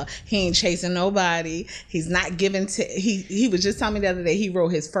as hell. He ain't chasing nobody. He's not giving he was just telling me the other day he wrote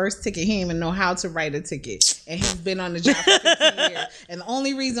his first ticket. He didn't even know how to write a ticket, and he's been on the job for 15 years. And the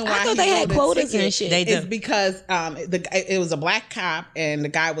only reason why thought he they had wrote quotas a ticket and shit. They do. is because it was a black cop and the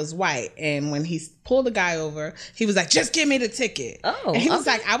guy was white, and when he pulled the guy over, he was like, "Just give me the ticket." Oh, and he was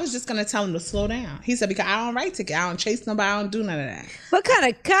okay. like, "I was just gonna tell him to slow down." He said, "Because I don't write ticket. I don't chase nobody. I don't do none of that. What kind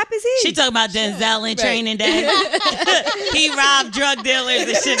of cop is he? She talking about Denzel in Training Day. He robbed drug dealers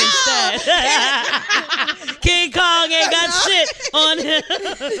and shit instead. King Kong ain't got shit on him.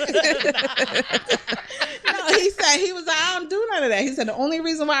 No, he said I don't do none of that. He said the only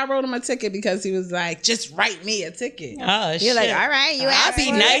reason why I wrote him a ticket because he was like, just write me a ticket. Oh, shit. You're like, all right, you I'd asked be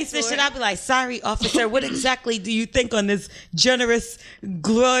for nice it. and shit. I'd be like, sorry, officer, what exactly do you think on this generous,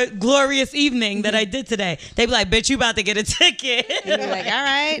 glorious evening that I did today? They'd be like, bitch, you about to get a ticket. You're like, all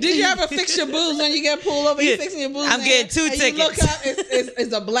right. Did you ever fix your boobs when you get pulled over? You fixing your boobs? I'm getting 2 tickets. You look up,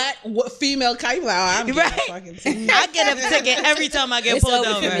 it's a black female cop. You're like, oh, I'm getting a fucking ticket. I get a ticket every time I get It's pulled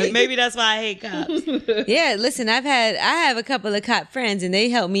over for over. me. Maybe that's why I hate cops. Yeah, listen, I have a couple of cop friends and they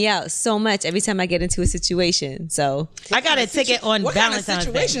help me out so much every time I get into a situation. So I got a ticket on What kind of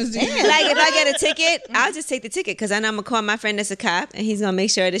Valentine's Day. situations do you like if I get a ticket, I'll just take the ticket because I know I'm gonna call my friend that's a cop and he's gonna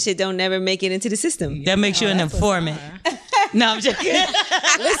make sure this shit don't never make it into the system. That makes you an informant. No, I'm just kidding.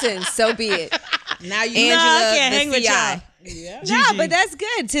 Listen, so be it. Now you No, I Angela, can't the hang with CI. y'all. Yeah. No, but that's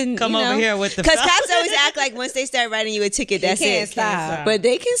good to Come over here with the because facts. cops always act like once they start writing you a ticket, that's can't it. stop. But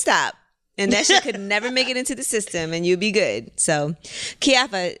they can stop. And that shit could never make it into the system and you'll be good. So,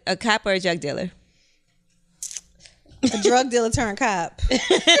 Kijafa, a cop or a drug dealer? A drug dealer turned cop. No, you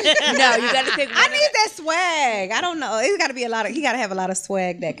gotta pick one. I need that swag. I don't know. It's got to be he got to have a lot of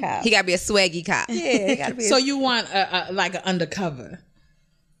swag, that cop. He got to be a swaggy cop. Yeah, it got to be. So you want like an undercover?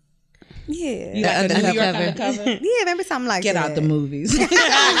 yeah. You like a New York undercover? Yeah, maybe something like Get that. out the movies. So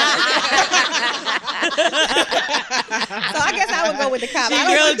I guess I would go with the cop. She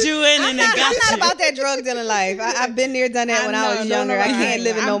grilled you in and it I'm got not you. about that drug dealing life. I've been there, done that when I was younger. I can't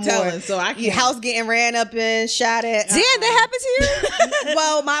live it no I'm more. telling, so I Your can't. house getting ran up and shot at. Damn, that happened to you?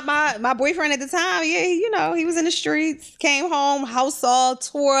 Well, my boyfriend at the time, yeah, he was in the streets. Came home, house all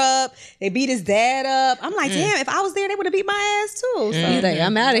tore up. They beat his dad up. I'm like, damn, if I was there, they would have beat my ass too. So, He's like,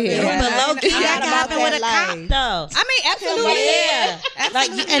 I'm out of here. Yeah. But low key, I'm that not can about happen with a that cop, life. though. I mean, absolutely. Yeah. Like,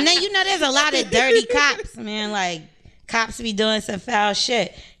 and then there's a lot of dirty cops, man. Like, cops be doing some foul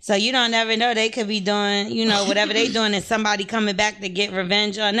shit. So you don't never know. They could be doing, whatever they doing and somebody coming back to get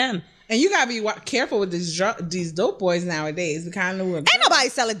revenge on them. And you gotta be careful with these dope boys nowadays. The kind of Ain't nobody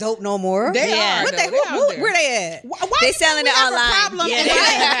selling dope no more. They Yeah. are. What though. They out there. where they at? Why They you selling think it we have a online. problem Yeah, in they-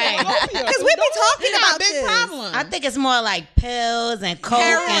 America right. with opiates? Because we be talking We got about a big this. problem. I think it's more like pills and coke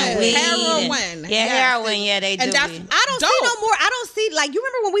and weed. Heroin. Yeah, Yes. heroin. Yeah, they do. And that's be. I don't see dope. no more. I don't see, like, you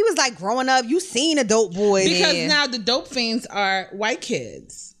remember when we was like growing up, you seen a dope boy. Because then. now the dope fiends are white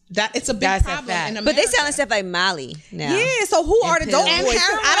kids. That it's a big That's a problem fact. in America. But they selling stuff like Molly now. Yeah, so who are the dope And boys?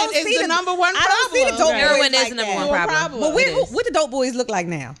 heroin I don't is see the number one I don't see the problem. dope Right. boys Heroin is like the number that. one problem. But It is. what the dope boys look like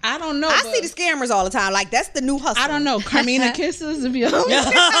now? I don't know. I but see the scammers all the time. Like, that's the new hustle. I don't know. Carmena Kisses, if you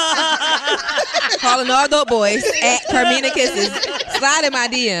Calling all dope boys at Carmena Kisses. Slide in my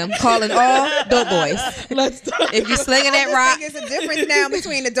DM. Calling all dope boys. If you slinging that I rock, think it's a difference now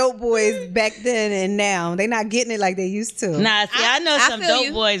between the dope boys back then and now. They not getting it like they used to. Nah, see, I know I some feel dope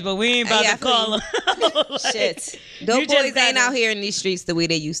you. boys, but we ain't about Yeah, I to feel call them. Shit. dope You just boys ain't gotta- out here in these streets the way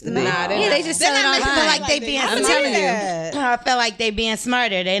they used to be. Nah, Yeah, they just They're selling not making online. like they being I'm smarter. telling you. I feel like they being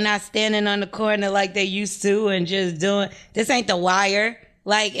smarter. They not standing on the corner like they used to and just doing. This ain't The Wire.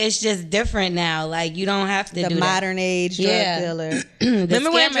 Like, it's just different now. Like, you don't have to The do modern age drug Yeah. dealer.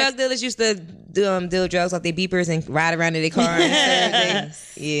 Remember when scammers- drug dealers used to deal drugs off their beepers and ride around in their car?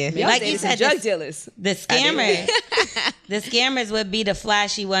 Yeah. Like you said, drug dealers. the scammers. The scammers would be the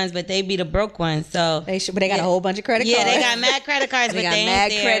flashy ones, but they be the broke ones. So But they got a whole bunch of credit yeah, cards. they got mad credit cards, They but got they ain't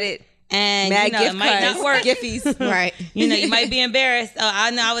mad there. credit. And Mad it gift might cards. not work. Giffies. Right. You might be embarrassed. Oh, I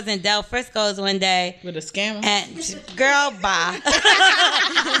know I was in Del Frisco's one day. with a scammer. And girl, bye.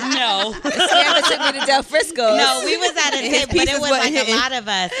 No. Scammer took me to Del Frisco. No, we was at a table, but it pieces was wasn't like hitting. a lot of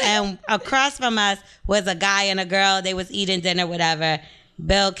us. And across from us was a guy and a girl. They was eating dinner, whatever.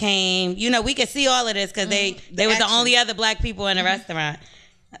 Bill came. We could see all of this because they was the only other black people in the restaurant.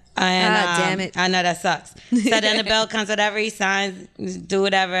 And, damn it. I know that sucks. So then the bill comes, whatever, he signs, do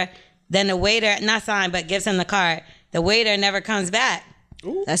whatever. Then the waiter, not sign, but gives him the card. The waiter never comes back.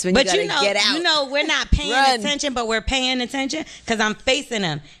 That's when you But gotta get out. we're not paying Run. attention, but we're paying attention because I'm facing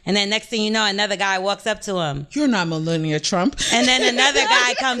him. And then next thing you know, another guy walks up to him. You're not Melania Trump. And then another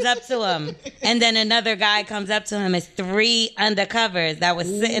guy comes up to him. And then another guy comes up to him. It's 3 undercovers that was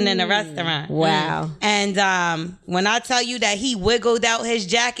sitting in the restaurant. Wow. And when I tell you that he wiggled out his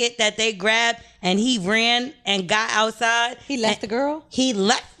jacket that they grabbed and he ran and got outside. He left the girl? He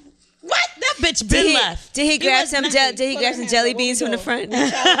left. What? That bitch been left. Did he grab some jelly beans from the front?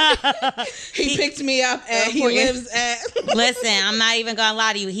 He picked me up and he lives at. Listen, I'm not even gonna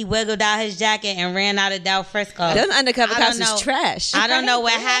lie to you. He wiggled out his jacket and ran out of Del Frisco. Those undercover cops is trash. I don't know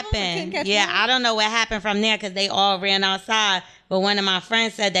what happened. Yeah, I don't know what happened from there because they all ran outside. But one of my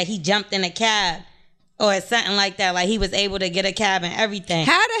friends said that he jumped in a cab. Or something like that. Like he was able to get a cab and everything.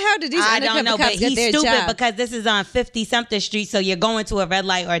 How the hell did these undercover cops get their job? He's stupid because this is on 50-something street, so you're going to a red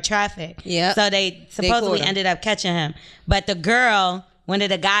light or traffic. Yeah. So they supposedly ended up catching him. But the girl, one of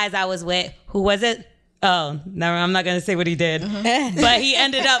the guys I was with, who was it? Oh, no, I'm not going to say what he did. But he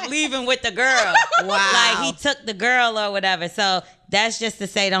ended up leaving with the girl. Wow. Like he took the girl or whatever. So that's just to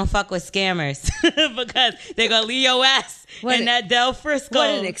say don't fuck with scammers because they're going to leave your ass in that Del Frisco. What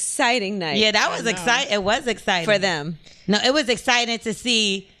an exciting night. Yeah, that was exciting. It was exciting. For them. No, it was exciting to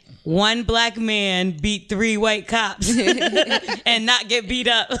see one black man beat 3 white cops and not get beat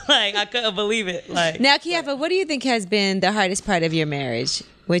up. Like, I couldn't believe it. Like, now, Kijafa, what do you think has been the hardest part of your marriage?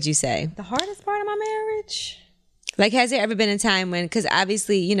 What'd you say? The hardest part of my marriage? Like, has there ever been a time when, because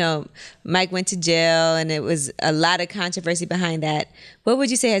obviously, you know, Mike went to jail and it was a lot of controversy behind that. What would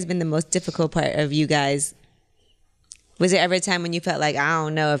you say has been the most difficult part of you guys? Was there ever a time when you felt like, I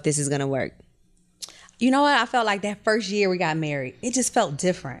don't know if this is going to work? You know what? I felt like that first year we got married, it just felt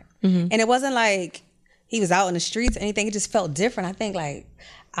different. And it wasn't like he was out in the streets or anything. It just felt different. I think like,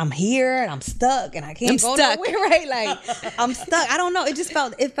 I'm here and I'm stuck and I can't go nowhere, right? Like, I'm stuck. I don't know. It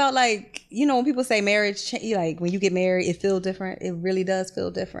felt like, you know, when people say marriage, like when you get married, it feels different. It really does feel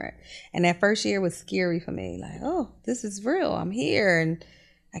different. And that first year was scary for me. Like, oh, this is real. I'm here and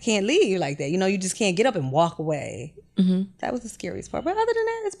I can't leave like that. You know, you just can't get up and walk away. That was the scariest part. But other than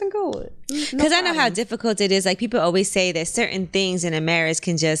that, it's been good. Because I know how difficult it is. Like, people always say that certain things in a marriage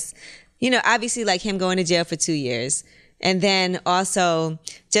can just, you know, obviously like him going to jail for 2 years. And then also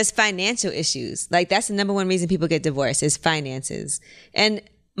just financial issues. Like, that's the number one reason people get divorced is finances. And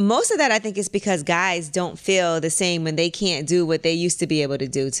most of that, I think, is because guys don't feel the same when they can't do what they used to be able to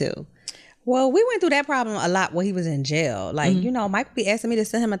do too. Well, we went through that problem a lot when he was in jail. Like, you know, Mike would be asking me to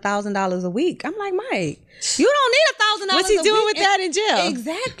send him $1,000 a week. I'm like, Mike, you don't need $1,000. What's he doing with that in jail?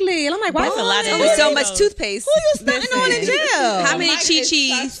 Exactly. And I'm like, why? That's a lot of Only so much toothpaste. Who you spending on in jail? How many Mike chi-chis?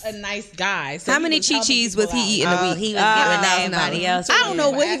 is such a nice guy. So How many chi-chis was he eating a week? He was giving everybody else. I don't know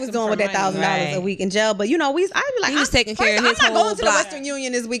what he was doing with that $1,000 a week in jail, but you know, I'd be like, He was taking care of his I'm not whole going to the block. Western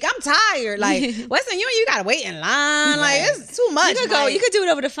Union this week. I'm tired. Like, Western Union, you gotta wait in line. Like, it's too much. You could do it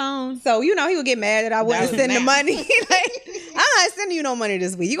over the phone. So, you know, he would get mad that I wouldn't was send the mad. money. Like, I'm not sending you no money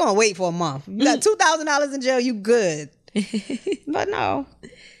this week. You're gonna wait for a month. You got $2,000 in jail, you good. But no.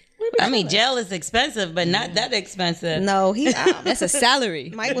 I mean, jail is expensive, but not that expensive. No, That's a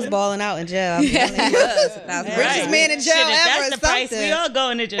salary. Mike was balling out in jail. I'm telling you. Richest man in jail Shit, if ever. that's the price, we all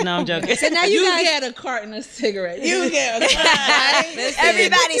going to jail. No, I'm joking. So now you guys, get a carton of cigarettes. You get a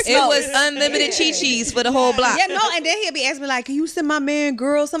everybody It smokes. was unlimited chi-chis for the whole block. Yeah, no, and then he'll be asking me like, "Can you send my man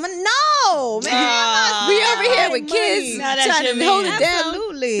girl something?" No, man, we over here with kids Now that's trying your to hold man. it down.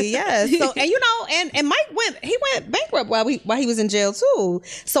 Absolutely, yes. So, and you know, and Mike went bankrupt while he was in jail too.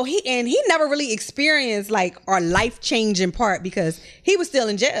 So he never really experienced like our life changing part because he was still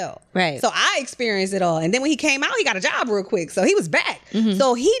in jail. Right. So I experienced it all, and then when he came out, he got a job real quick, so he was back.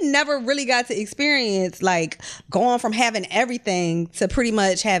 So he never really got to experience like going from having everything to pretty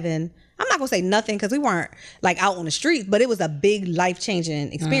much having. I'm not gonna say nothing because we weren't like out on the streets, but it was a big life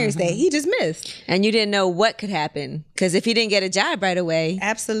changing experience that he just missed. And you didn't know what could happen because if he didn't get a job right away,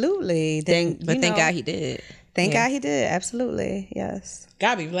 Absolutely. Then, But thank God he did. Thank God he did. Absolutely. Yes.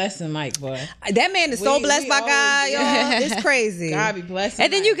 God be blessing Mike, boy. That man is so We- blessed we by all- God, y'all. It's crazy. God be blessing.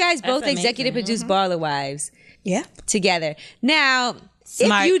 and then you Mike. guys both amazing. executive produced Baller Wives Yeah. together. Now,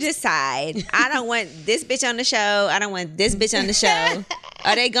 Smart. if you decide, I don't want this bitch on the show, I don't want this bitch on the show,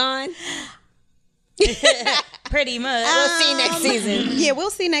 are they gone? Pretty much. We'll see next season. Yeah,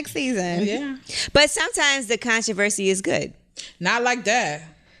 we'll see next season. Yeah. But sometimes the controversy is good. Not like that.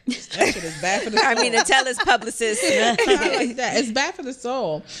 That shit is bad for the soul. I mean, to tell his publicist. Not like that. It's bad for the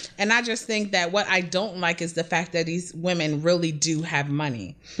soul. And I just think that what I don't like is the fact that these women really do have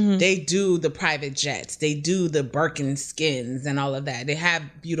money. They do the private jets. They do the Birkin skins and all of that. They have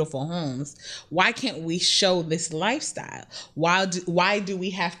beautiful homes. Why can't we show this lifestyle? Why do we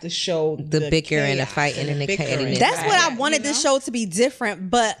have to show The bickering, the chaos fighting, and the bickering? pettiness. That's what I wanted this show to be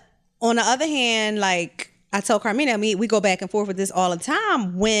different. But on the other hand, like I told Carmena, we go back and forth with this all the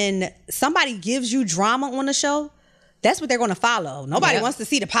time. When somebody gives you drama on the show, that's what they're going to follow. Nobody wants to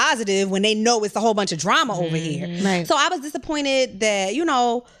see the positive when they know it's a whole bunch of drama over here. Right. So I was disappointed that, you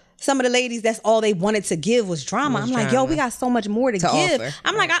know, some of the ladies, that's all they wanted to give was drama. I'm like, yo, we got so much more to give. Offer.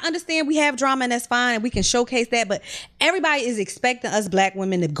 I'm like, I understand we have drama and that's fine and we can showcase that, but everybody is expecting us black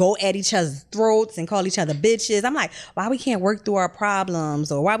women to go at each other's throats and call each other bitches. I'm like, why we can't work through our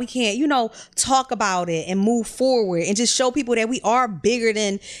problems, or why we can't, talk about it and move forward and just show people that we are bigger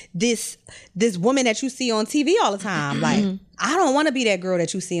than this woman that you see on TV all the time. Like, I don't want to be that girl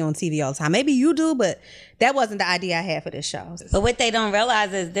that you see on TV all the time. Maybe you do, but that wasn't the idea I had for this show. But what they don't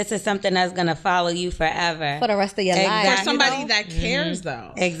realize is this is something that's going to follow you forever. For the rest of your life. For somebody that cares,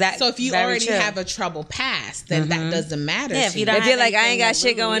 though. Exactly. So if you already have a troubled past, then that doesn't matter. Yeah, if you don't feel like I ain't got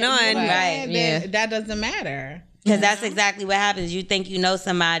shit going on. Right. Then that doesn't matter. Because that's exactly what happens. You think you know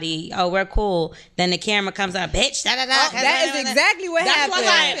somebody. Oh, we're cool. Then the camera comes on, bitch. That is exactly what happened.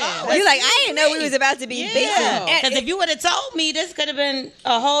 You're like, I didn't know we was about to be beefing. Because if you would have told me, this could have been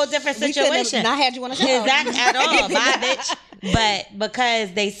a whole different situation. Not had you on the show. Exactly, at all. Bye, bitch. But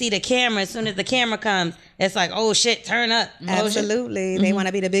because they see the camera, as soon as the camera comes, it's like, oh shit, turn up. Absolutely. They want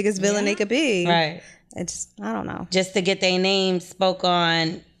to be the biggest villain they could be. Right. It's, I don't know. Just to get their name spoke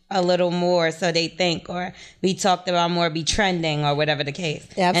on a little more, so they think, or be talked about more, be trending, or whatever the case.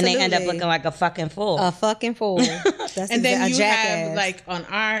 Absolutely. And they end up looking like a fucking fool. A fucking fool. That's and then you jackass. have, like, on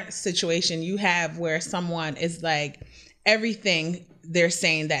our situation, you have where someone is like, everything they're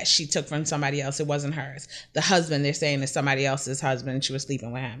saying that she took from somebody else, it wasn't hers. The husband, they're saying is somebody else's husband, she was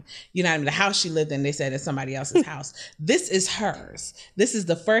sleeping with him. You know what I mean? The house she lived in, they said it's somebody else's house. This is hers. This is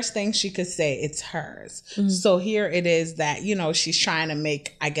the first thing she could say, it's hers. So here it is that, she's trying to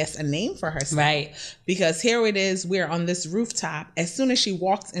make, I guess, a name for herself. Right. Because here it is, we're on this rooftop. As soon as she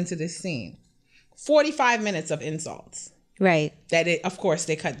walks into this scene, 45 minutes of insults. Right. That, of course,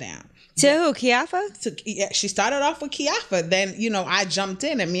 they cut down. To who? Kijafa? She started off with Kijafa. Then, I jumped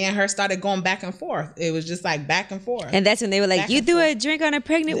in and me and her started going back and forth. It was just like back and forth. And that's when they were like, you threw a drink on a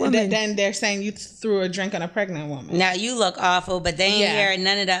pregnant woman. Then they're saying you threw a drink on a pregnant woman. Now you look awful, but they ain't hear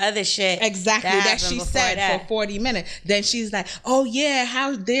none of the other shit. Exactly. That she said for 40 minutes. Then she's like, oh yeah,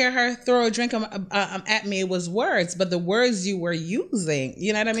 how dare her throw a drink at me? It was words, but the words you were using,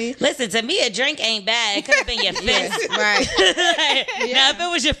 you know what I mean? Listen, to me, a drink ain't bad. It could have been your fist. Right. Now, if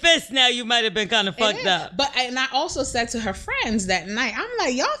it was your fist, now you might have been kind of fucked up. And I also said to her friends that night, I'm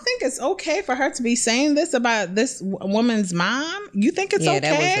like, y'all think it's okay for her to be saying this about this woman's mom? You think it's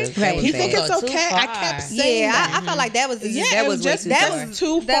okay? You think it's okay? I kept saying I felt like that was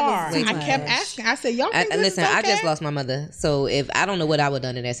too far. I kept asking. I said, y'all think this is okay? I just lost my mother. So if I don't know what I would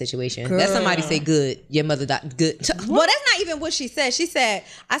have done in that situation. Girl. Let somebody say good. Your mother died. Good. Well, that's not even what she said. She said,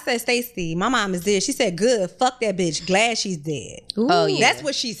 I said, Stacey, my mom is dead. She said, good. Fuck that bitch. Glad she's dead. Ooh. Oh, yeah. That's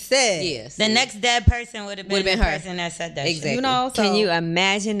what she said. Yes. The next dead person would have been the her. person that said that exactly. shit. So, can you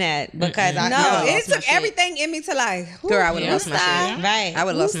imagine that? Because it took everything in me to like, girl, I would have lost my shit. Right. I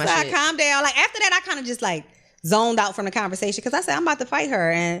would have lost my shit. Calm down. Like after that, I kind of just like zoned out from the conversation because I said I'm about to fight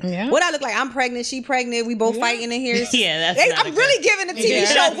her, and what I look like, I'm pregnant, she pregnant, we both fighting in here. I'm really giving the TV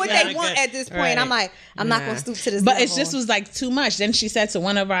show what they want at this point. Right. I'm like, I'm not gonna stoop to this but level. It just was like too much. Then she said to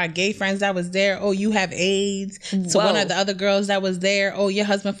one of our gay friends that was there, oh, you have AIDS. To one of the other girls that was there, oh, your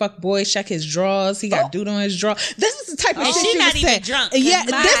husband fucked boys, check his drawers, he got dude on his draw. This is the type of shit she not even saying. drunk. This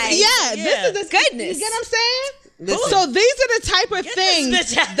is the goodness. You get what I'm saying? Listen. So these are the type of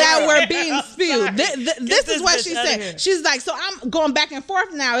things that were being spewed. This is what she said. She's like, so I'm going back and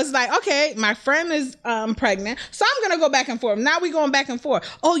forth now. It's like, okay, my friend is pregnant, so I'm gonna go back and forth. Now we going back and forth.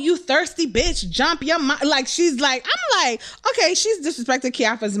 Oh, you thirsty bitch, jump your mom. Like she's like, I'm like, okay, she's disrespected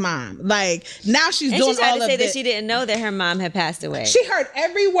Kijafa's mom. Like now she's doing all of this. And she tried to say that she didn't know that her mom had passed away. She heard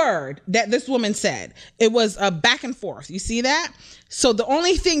every word that this woman said. It was a back and forth. You see that? So the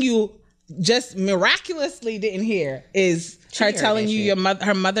only thing you just miraculously didn't hear is her telling you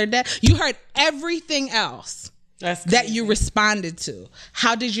her mother dead. You heard everything else that you responded to.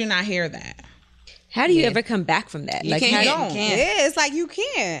 How did you not hear that? How do you ever come back from that? You can't. Yeah, it's like you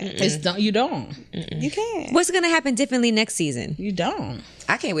can't. You don't. You can't. What's gonna happen differently next season? You don't.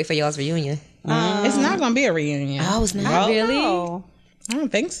 I can't wait for y'all's reunion. It's not gonna be a reunion. Oh, it's not. Really? No. I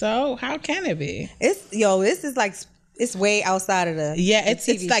don't think so. How can it be? This is like, it's way outside of the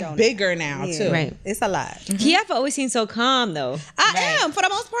it's like bigger now too. Right. It's a lot. Kijafa always seems so calm though. I am. For the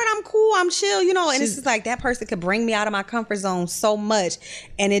most part, I'm cool. I'm chill, and it's just like that person could bring me out of my comfort zone so much.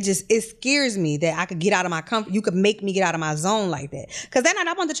 And it scares me that I could get out of my comfort. You could make me get out of my zone like that. Because that night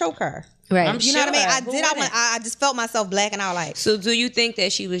I wanted to choke her. Right. You know what I mean? I just felt myself blacking out like. So do you think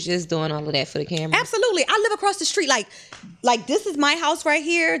that she was just doing all of that for the camera? Absolutely. I live across the street. Like this is my house right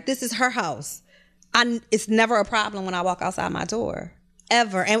here. This is her house. It's never a problem when I walk outside my door.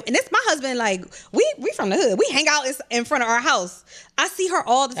 ever. And this my husband, like, we from the hood. We hang out in front of our house. I see her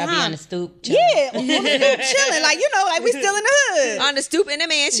all the time. I be on the stoop. Chilling. Yeah, on the stoop chilling. Like, like we still in the hood. On the stoop in the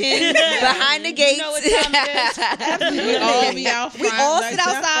mansion, behind the gates. You know what time it is? We all be out front. We all sit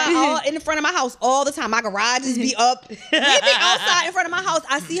outside all in front of my house all the time. My garage just be up. We be outside in front of my house.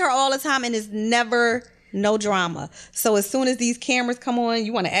 I see her all the time, and it's never no drama. So as soon as these cameras come on,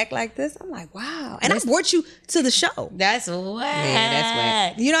 you want to act like this? I'm like, wow. And I brought you to the show. That's whack. Yeah, that's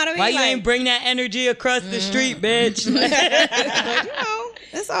whack. You know what I mean? Why you ain't bring that energy across the street, bitch?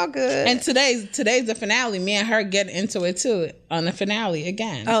 It's all good. And today's the finale. Me and her get into it too on the finale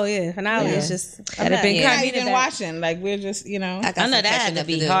again. Oh yeah, finale is just. Had it been We're not even watching. Like we're just, I know that had to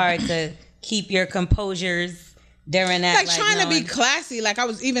be hard to keep your composures during that, like trying to be classy. Like I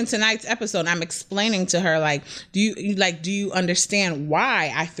was even tonight's episode, I'm explaining to her, like, do you understand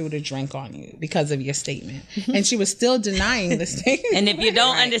why I threw the drink on you because of your statement? And she was still denying the statement. And if you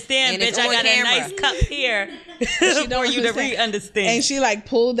don't understand, bitch, I got a nice cup here for you to re-understand. And she like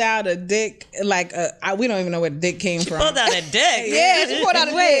pulled out a dick, like we don't even know where dick came from. Pulled out a dick. Yeah, she pulled out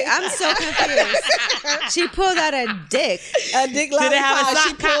a dick. I'm so confused. She pulled out a dick. A dick lollipop.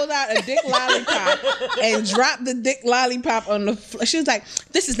 She pulled out a dick lollipop and dropped the dick lollipop on the floor. She was like,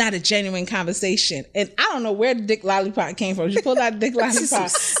 this is not a genuine conversation. And I don't know where the dick lollipop came from. She pulled out the dick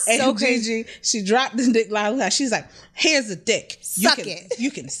lollipop. And Gigi, she dropped the dick lollipop. She's like, here's the dick. Suck it. You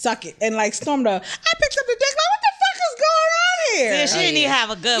can suck it. And like stormed up. I picked up the dick. Like, what the fuck is going on here? Yeah, she didn't even have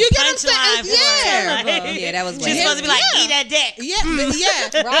a good You get punchline. Yeah, that was She's supposed to be like, eat that dick. Yeah,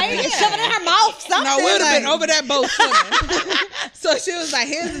 Right? Yeah. Shove it in her mouth. Something. No, we would have been over that boat swimming. So she was like,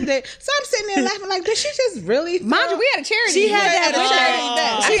 here's the dick. So I'm sitting there laughing like, did she just really? Mind you, we had a charity. She had event. a charity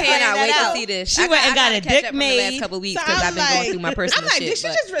event. I cannot wait to see this. She went and got a dick made. The made. last couple of weeks because I've been going through my personal I'm like, shit. did she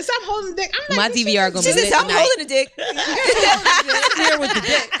just stop holding the dick? I'm My like, DVR gonna She be said, lit I'm tonight. holding a dick. here with the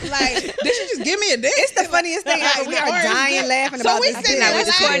dick. Like, did she just give me a dick? It's the funniest thing ever. We are dying laughing about this.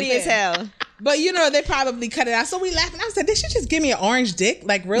 It's corny as hell. But they probably cut it out. So we laughing. I said, did she just give me an orange dick?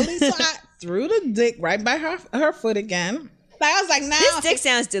 Like, really? So I threw the dick right by her foot again. Like, I was like, nah. This dick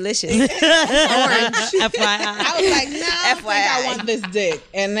sounds delicious. FYI. I was like, nah, I don't think I want this dick.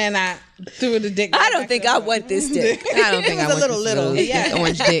 And then I threw the dick. I don't think I want this dick. I don't think I want little. this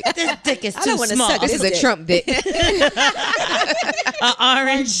orange dick. This dick is I too don't wanna small. suck This is a Trump dick. An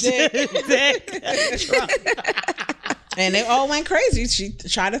orange dick. Trump. And they all went crazy. She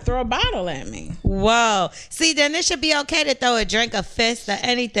tried to throw a bottle at me. Whoa. See, then it should be okay to throw a drink, a fist, or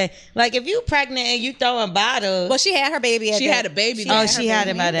anything. Like, if you pregnant and you throwing bottles. Well, she had her baby. She had a baby. She had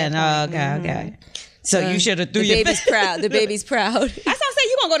it by then. Oh, okay. So you should have threw The your baby's proud. The baby's proud. That's what I'm saying.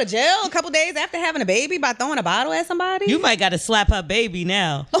 You gonna go to jail a couple days after having a baby by throwing a bottle at somebody? You might got to slap her baby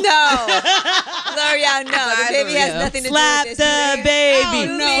now. No. L'Oreal, no. The baby has nothing to Slap do with the this. baby.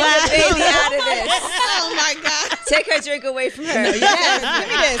 You leave the baby out of this. Oh my God. Take her drink away from her. Yes, give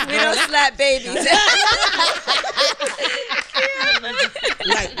me this. We don't slap babies.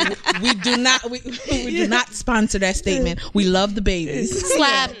 Like, we do not sponsor that statement. We love the babies.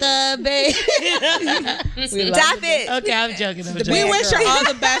 Slap the baby. Stop it. Okay, I'm joking. We wish her all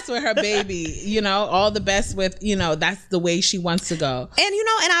the best with her baby. All the best with, that's the way she wants to go.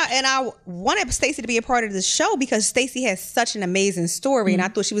 And I wanted Stacey to be a part of the show because Stacey has such an amazing story, and I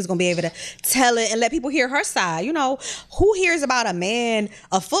thought she was gonna be able to tell it and let people hear her side. Who hears about a man,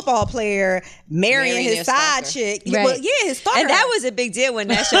 a football player, marrying his side chick? Right. Well, yeah, his stalker. And that was a big deal when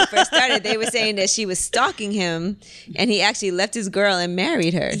that show first started. They were saying that she was stalking him, and he actually left his girl and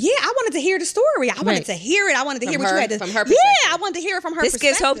married her. Yeah, I wanted to hear the story. I wanted to hear it. I wanted to hear what you had to. From her perspective. Yeah, I wanted to hear it from her. This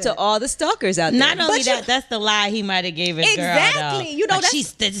gives hope to all the stalkers out there. Not only that, that's the lie he might have gave his girl. Exactly. Like,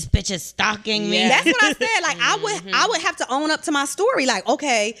 this bitch is stalking me. That's what I said. Like, I would have to own up to my story. Like,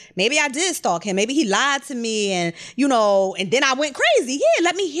 okay, maybe I did stalk him. Maybe he lied to me, and and then I went crazy. Yeah,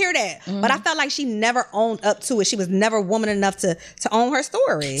 let me hear that. But I felt like she never owned up to it. She was never woman enough to own her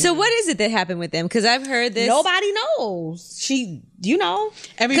story. So what is it that happened with them? Because I've heard this. Nobody knows.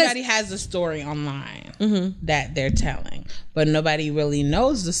 Everybody has a story online that they're telling, but nobody really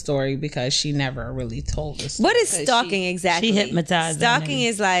knows the story because she never really told us. What is stalking exactly? She hypnotized. Stalking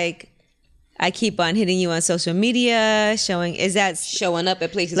is like, I keep on hitting you on social media, showing up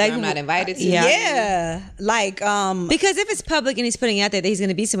at places where I'm not invited to. Yeah. Like because if it's public and he's putting out there that he's going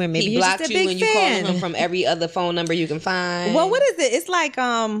to be somewhere, maybe he you're blocked just a you big and you fan. calling him from every other phone number you can find. well, what is it? It's like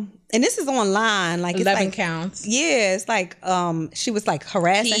and this is online, like it's 11 like, counts. Yeah, it's like she was like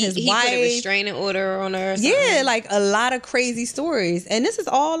harassing his wife. He put a restraining order on her. Or something. Yeah, like a lot of crazy stories, and this is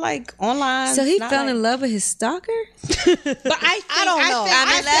all like online. So he fell in love with his stalker. But I don't know.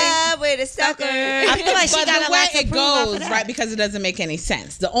 I'm in love with a stalker. I feel like she got the way it goes, right? Because it doesn't make any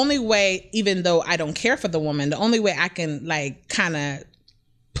sense. The only way, even though I don't care for the woman, the only way I can like kind of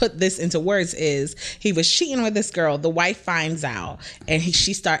put this into words is he was cheating with this girl. The wife finds out, and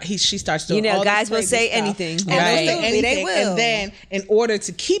she starts doing. You know, all guys this will say stuff. anything, And right? they'll say anything. They will. And then, in order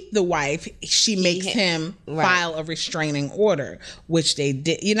to keep the wife, she makes him file a restraining order, which they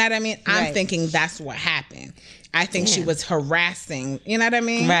did. You know what I mean? I'm thinking that's what happened. I think she was harassing. You know what I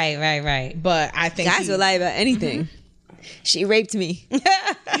mean? Right. But I think Guys will lie about anything. She raped me.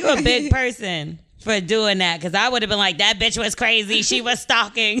 You a big person for doing that, because I would have been like, that bitch was crazy. She was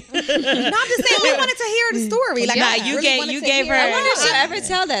stalking. No, I'm just saying we wanted to hear the story. Like, Nah, I you really gave her. Why did she ever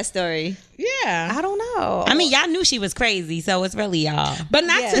tell that story? Yeah. I don't know. I mean, y'all knew she was crazy, so it's really y'all. But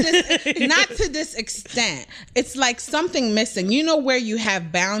not to this extent. It's like something missing. You know, where you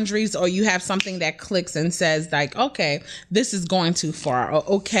have boundaries, or you have something that clicks and says like, okay, this is going too far. Or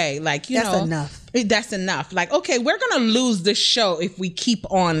okay, like, you That's know, enough. That's enough. Like, okay, we're gonna lose the show if we keep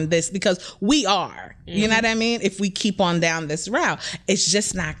on this, because we are. You know what I mean? If we keep on down this route, it's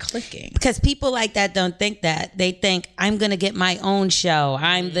just not clicking. Because people like that don't think that. They think, I'm going to get my own show.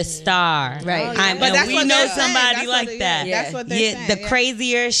 I'm the star. Right. But that's we what know they're saying. somebody That's like what that. That's what they're saying. The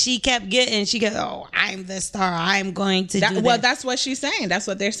crazier she kept getting, she goes, oh, I'm the star. I'm going to do Well, this. that's what she's saying. That's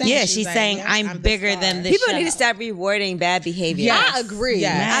what they're saying. Yeah, she's saying, yeah, I'm the bigger star. than this People show. need to stop rewarding bad behavior. I agree.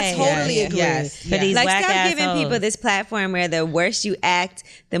 Yes. I totally agree. Yes. For these Like, whack stop giving assholes. people this platform where the worse you act,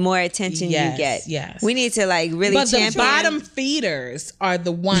 the more attention you get. Yes. We need to like really But the champion. bottom feeders are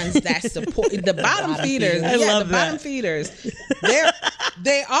the ones that support the bottom feeders. I love the bottom that. feeders.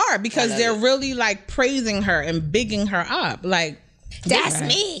 They are, because they're really like praising her and bigging her up. Like, That's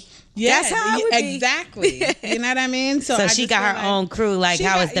me. yeah, That's how it would be. exactly. You know what I mean? So I she just got feel her like- own crew, like She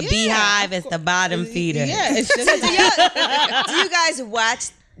how got- it's the yeah, beehive, of it's the bottom feeder. Yeah, it's just Do you guys watch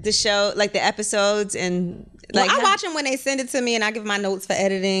the show, like the episodes, and Well, like I watch them when they send it to me, and I give my notes for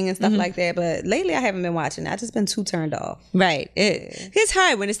editing and stuff like that. But lately, I haven't been watching. I've just been too turned off. Right. It's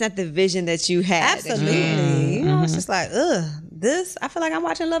hard when it's not the vision that you had. Absolutely. You know, it's just like, this. I feel like I'm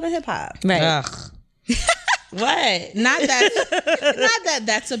watching Love and Hip Hop. Right. Ugh. What? not that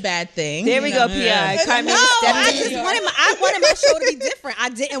that's a bad thing. There we you go, know? P.I. Carmena No, I stepped in. just wanted my show to be different. I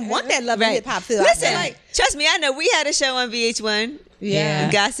didn't want that Love and Right. Hip Hop feel. Listen, I trust me, I know we had a show on VH1.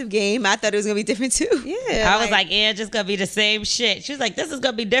 Yeah. Gossip Game. I thought it was gonna be different too. yeah, I was like, yeah, just gonna be the same shit. She was like, this is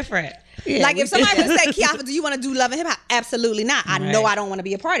gonna be different. Yeah, like we if somebody would say, Kijafa, do you want to do Love and Hip Hop? Absolutely not. I know I don't want to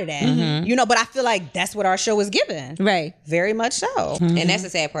be a part of that. You know, but I feel like that's what our show is given. Right. Very much so. And that's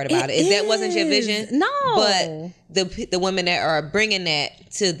the sad part about it. Is that wasn't your vision? No. But the women that are bringing that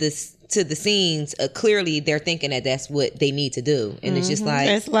to the scenes, clearly they're thinking that that's what they need to do, and it's just like,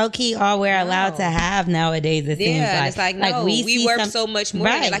 It's low key all we're allowed to have nowadays. It seems yeah, like. and it's like no, we see work some- so much more.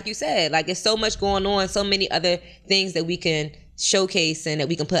 Right. Like you said, like it's so much going on, so many other things that we can showcase and that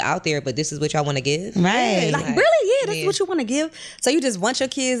we can put out there. But this is what y'all want to give, Right. Like, really? Yeah, this is what you want to give? So you just want your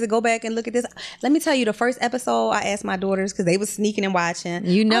kids to go back and look at this? Let me tell you, the first episode, I asked my daughters, because they was sneaking and watching.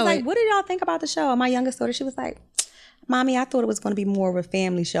 You know I was it. like, what did y'all think about the show? And my youngest daughter, she was like, Mommy, I thought it was going to be more of a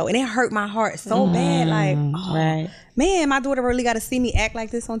family show. And it hurt my heart so bad. Like, Right. man, my daughter really got to see me act like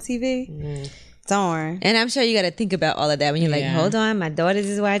this on TV. Darn. And I'm sure you got to think about all of that when you're like, hold on, my daughters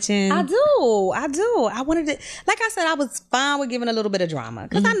is watching. I do. I wanted to, like I said, I was fine with giving a little bit of drama,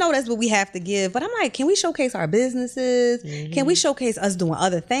 because I know that's what we have to give. But I'm like, can we showcase our businesses? Can we showcase us doing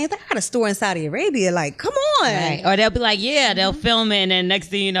other things? I got a store in Saudi Arabia. Like, come on. Right. Or they'll be like, yeah, they'll film it, and then next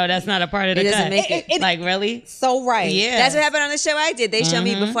thing you know, that's not a part of the It doesn't cut. make it. Like, really? So right. Yeah. That's what happened on the show I did. They showed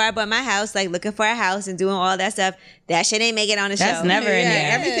me before I bought my house, like looking for a house and doing all that stuff. That shit ain't make it on the That's show. never in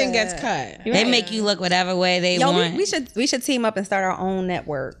there. Everything gets cut. They make you look whatever way they Yo, want. we should team up and start our own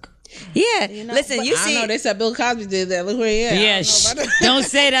network. Yeah. Listen, you I see. know they said Bill Cosby did that. Look where he at. Yeah, don't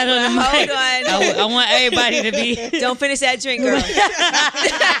say that on the mic. Hold on. I want everybody to be. Don't finish that drink, girl.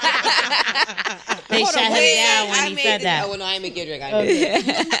 They shut him down when he said that. Oh no, I ain't make your drink. I made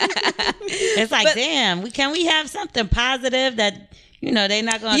it. It's like, damn, can we have something positive that you know, they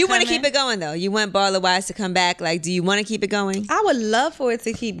not going to You want to keep it going, though. You want Baller Wives to come back. Like, do you want to keep it going? I would love for it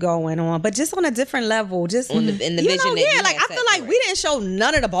to keep going on, but just on a different level. Just in the vision that you like I feel like we didn't show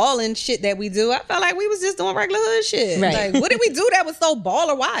none of the balling shit that we do. I felt like we was just doing regular hood shit. Right. Like, what did we do that was so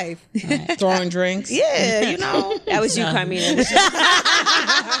Baller Wife? Right. Throwing drinks. Yeah, you know. That was you, Carmena. But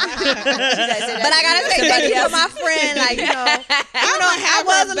I gotta say, thank you for my friend. Like, you know, I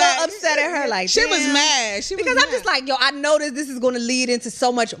was a little upset at her. Like, she was mad. Because I'm just like, yo, I know this is going to lead into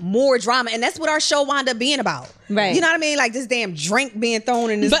so much more drama, and that's what our show wound up being about. Right. You know what I mean? Like this damn drink being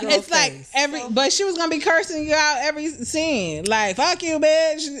thrown in this. But girl's it's like face. but she was gonna be cursing you out every scene. Like, fuck you,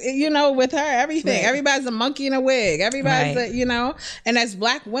 bitch. You know, with her, everything. Right. Everybody's a monkey in a wig. Everybody's a, you know, and as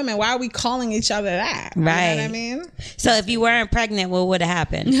Black women, why are we calling each other that? Right. You know what I mean? So if you weren't pregnant, what would have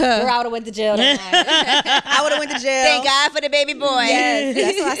happened? Girl, I would have went to jail that night. I would have went to jail. Thank God for the baby boy. Yes,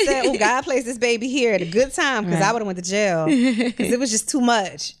 that's what I said. Oh, God placed this baby here at a good time because I would have went to jail because it was just too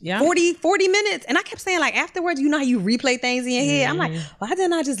much. Yeah. 40 minutes. And I kept saying, like, afterwards, you know how you replay things in your head? I'm like, why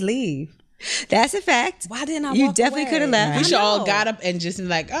didn't I just leave? That's a fact. Why didn't I You walk definitely away? could have left. We should all got up and just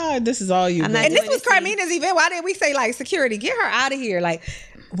like, oh, this is all you. I'm not And doing this was Carmena's event. Why didn't we say, like, security, get her out of here? Like,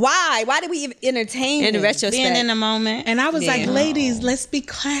 why? Why did we even entertain In this? retrospect. Being in the moment. And I was like, ladies, let's be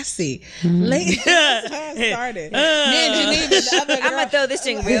classy. Ladies, that's how I started. Me and Janine, the other girl. I'm going to throw this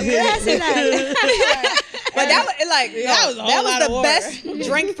thing real fast. But that was like that was the best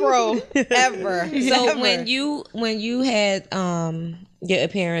drink throw ever. So Ever. when you had your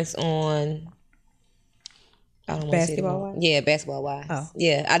appearance on, I don't want to say Basketball Wives? Yeah, Basketball Wives. Oh.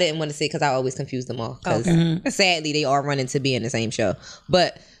 Yeah, I didn't want to say because I always confuse them all. Because sadly, they all run into being the same show.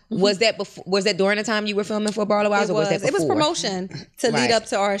 But was that before? Was that during the time you were filming for Baller Wives, or was that before? It was promotion to lead up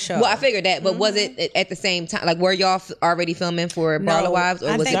to our show. Well, I figured that, but was it at the same time? Like, were y'all already filming for Baller Wives, or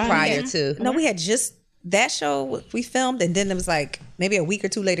I was it think prior to? No, we had just that show we filmed, and then it was like maybe a week or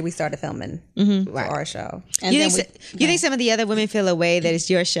two later we started filming for our show. And You then think some of the other women feel a way that it's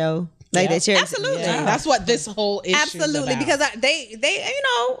your show? Like that's your Absolutely. Yeah. That's what this whole issue Absolutely, is about. because they you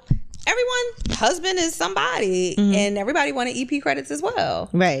know, everyone's husband is somebody, and everybody wanted EP credits as well.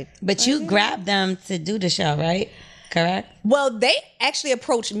 Right. But you grabbed them to do the show, right? Correct? Well, they actually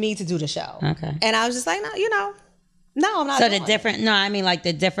approached me to do the show. Okay. And I was just like, no, you know, no, I'm not. So doing the different, no, I mean like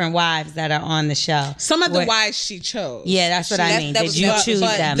the different wives that are on the show. Some of the What- wives she chose. Yeah, that's what I mean. Did you choose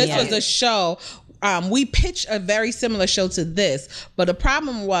them? This Yeah. was a show. We pitched a very similar show to this, but the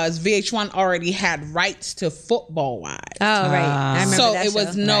problem was VH1 already had rights to Football Wives. Oh, right. I remember So that it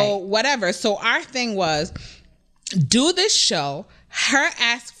was show. whatever. So our thing was do this show. Her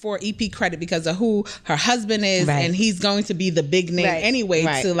ask for EP credit because of who her husband is, Right. and he's going to be the big name anyway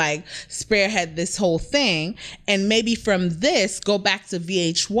to like spearhead this whole thing. And maybe from this, go back to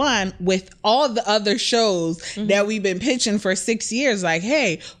VH1 with all the other shows that we've been pitching for 6 years. Like,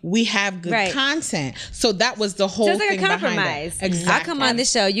 hey, we have good content. So that was the whole So it's like thing a compromise. behind it. Exactly. I'll come on the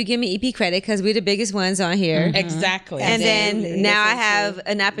show. You give me EP credit because we're the biggest ones on here. Exactly. And then now I have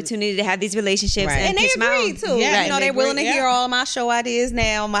an opportunity to have these relationships And they pitch my own. agreed too. Yeah, you know, they they're willing to agreed, hear all my show ideas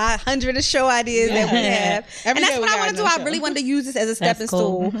now, my 100 of show ideas that we have. Every And that's day what we I got wanted to a do. new I show. really wanted to use this as a stepping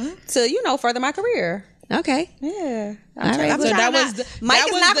cool. stool to, you know, further my career. Okay. Yeah. All right. So that was Mike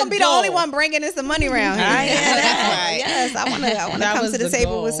is not going to be the only goal. one bringing in some money around here. Yes, I want to That come was to the the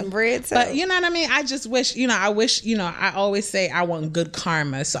table goal. with some bread. So. But you know what I mean? I just wish, I always say I want good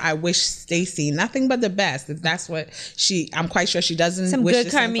karma. So I wish Stacey nothing but the best. If that's what I'm quite sure she doesn't Some wish good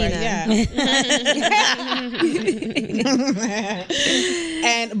the same for- Carmena. Yeah.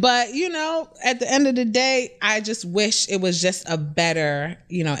 But at the end of the day, I just wish it was just a better,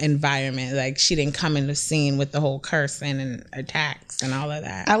 environment. Like she didn't come in the scene with the whole cursing and attacks and all of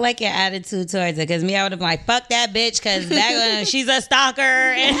that. I like your attitude towards it because me, I would have been like, fuck that bitch because she's a stalker.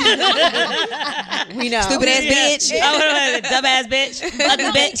 And we know. stupid ass bitch. I would have been a dumb ass bitch. Ugly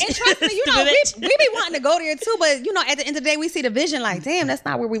bitch. And trust me, we be wanting to go there too, but at the end of the day, we see the vision like, damn, that's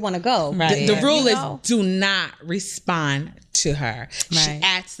not where we want to go. Right. The rule is do not respond to her. She Right.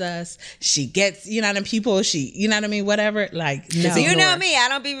 asks us, she gets, people, whatever. Like, no. So you know me, I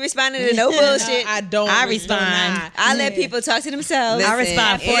don't be responding to no bullshit. I don't. I do respond. not. I let people talk to themselves. I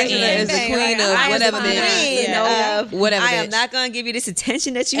respond for Angela Ian. is the queen of I am whatever the queen bitch. of Whatever I am bitch. not going to give you this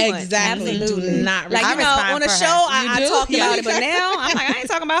attention that you want. Exactly. Do not Like, respond. on the for show, her. I do? talked Yeah. about it, but now I'm like, I ain't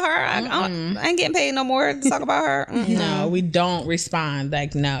talking about her. I ain't getting paid no more to talk about her. No, we don't respond.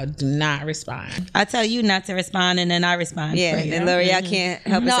 Like, no, do not respond. I tell you not to respond and then I respond. Yeah, and L'Oreal can't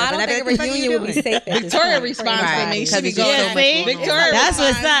help No, herself. I don't think a reunion would be safe. Victoria responds for me. She be going. Victoria, that's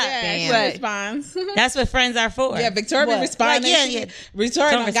what's up. Yeah, she responds. That's what friends are for. Yeah, Victoria responded. Like,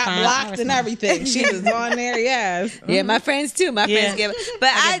 Victoria got blocked and everything. She was on there. Yes. Yeah, my friends too. My friends give. But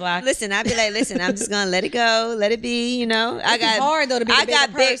I listen. I'd be like, listen. I'm just gonna let it go. Let it be. You know, I got hard though to be. I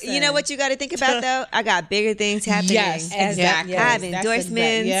got big. You know what you got to think about though? I got bigger things happening. Yes, exactly. I have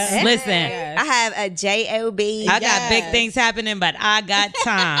endorsements. Listen, I have a job. I got big things happening, but I got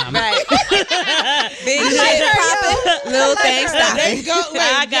time. Right. Big shit popping, little things stopping.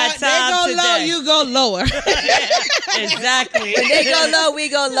 I got time. They go low, you go lower. Exactly. When they go low, we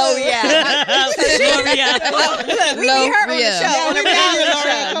go low. Yeah. We need her on the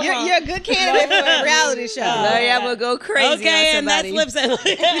show. You're a good candidate for a reality show. L'Oreal will go crazy. Okay, on somebody. and that's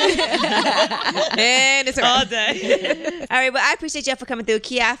lip And it's all day. All right, well, I appreciate y'all for coming through.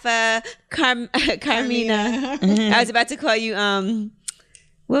 Kijafa, Carmena. I was about to call you.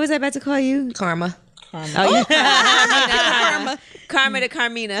 What was I about to call you? Karma. Oh, yeah. Karma to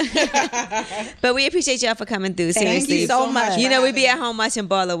Carmena. But we appreciate y'all for coming through. Seriously. Thank you so much. You know, we be at home watching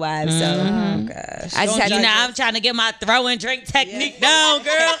Baller Wives. So, gosh. I just had to. I'm trying to get my throw and drink technique down,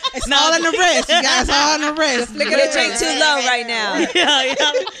 girl. It's all in the wrist. You guys, all in the wrist. Look at the drink too low right now.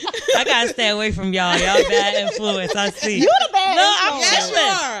 I gotta stay away from y'all. Y'all bad influence. I see. You the bad. No, I'm Yes, chilling. you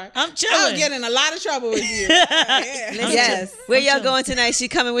are. I'm chilling. I'll get in a lot of trouble with you. Yes. Where y'all going tonight? She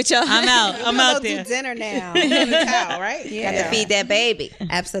coming with y'all? I'm out. I'm out Do there. dinner now. Towel, right? Got to feed that baby.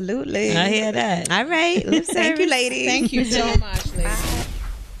 Absolutely. I hear that. All right. Thank you, ladies. Thank you so much, ladies.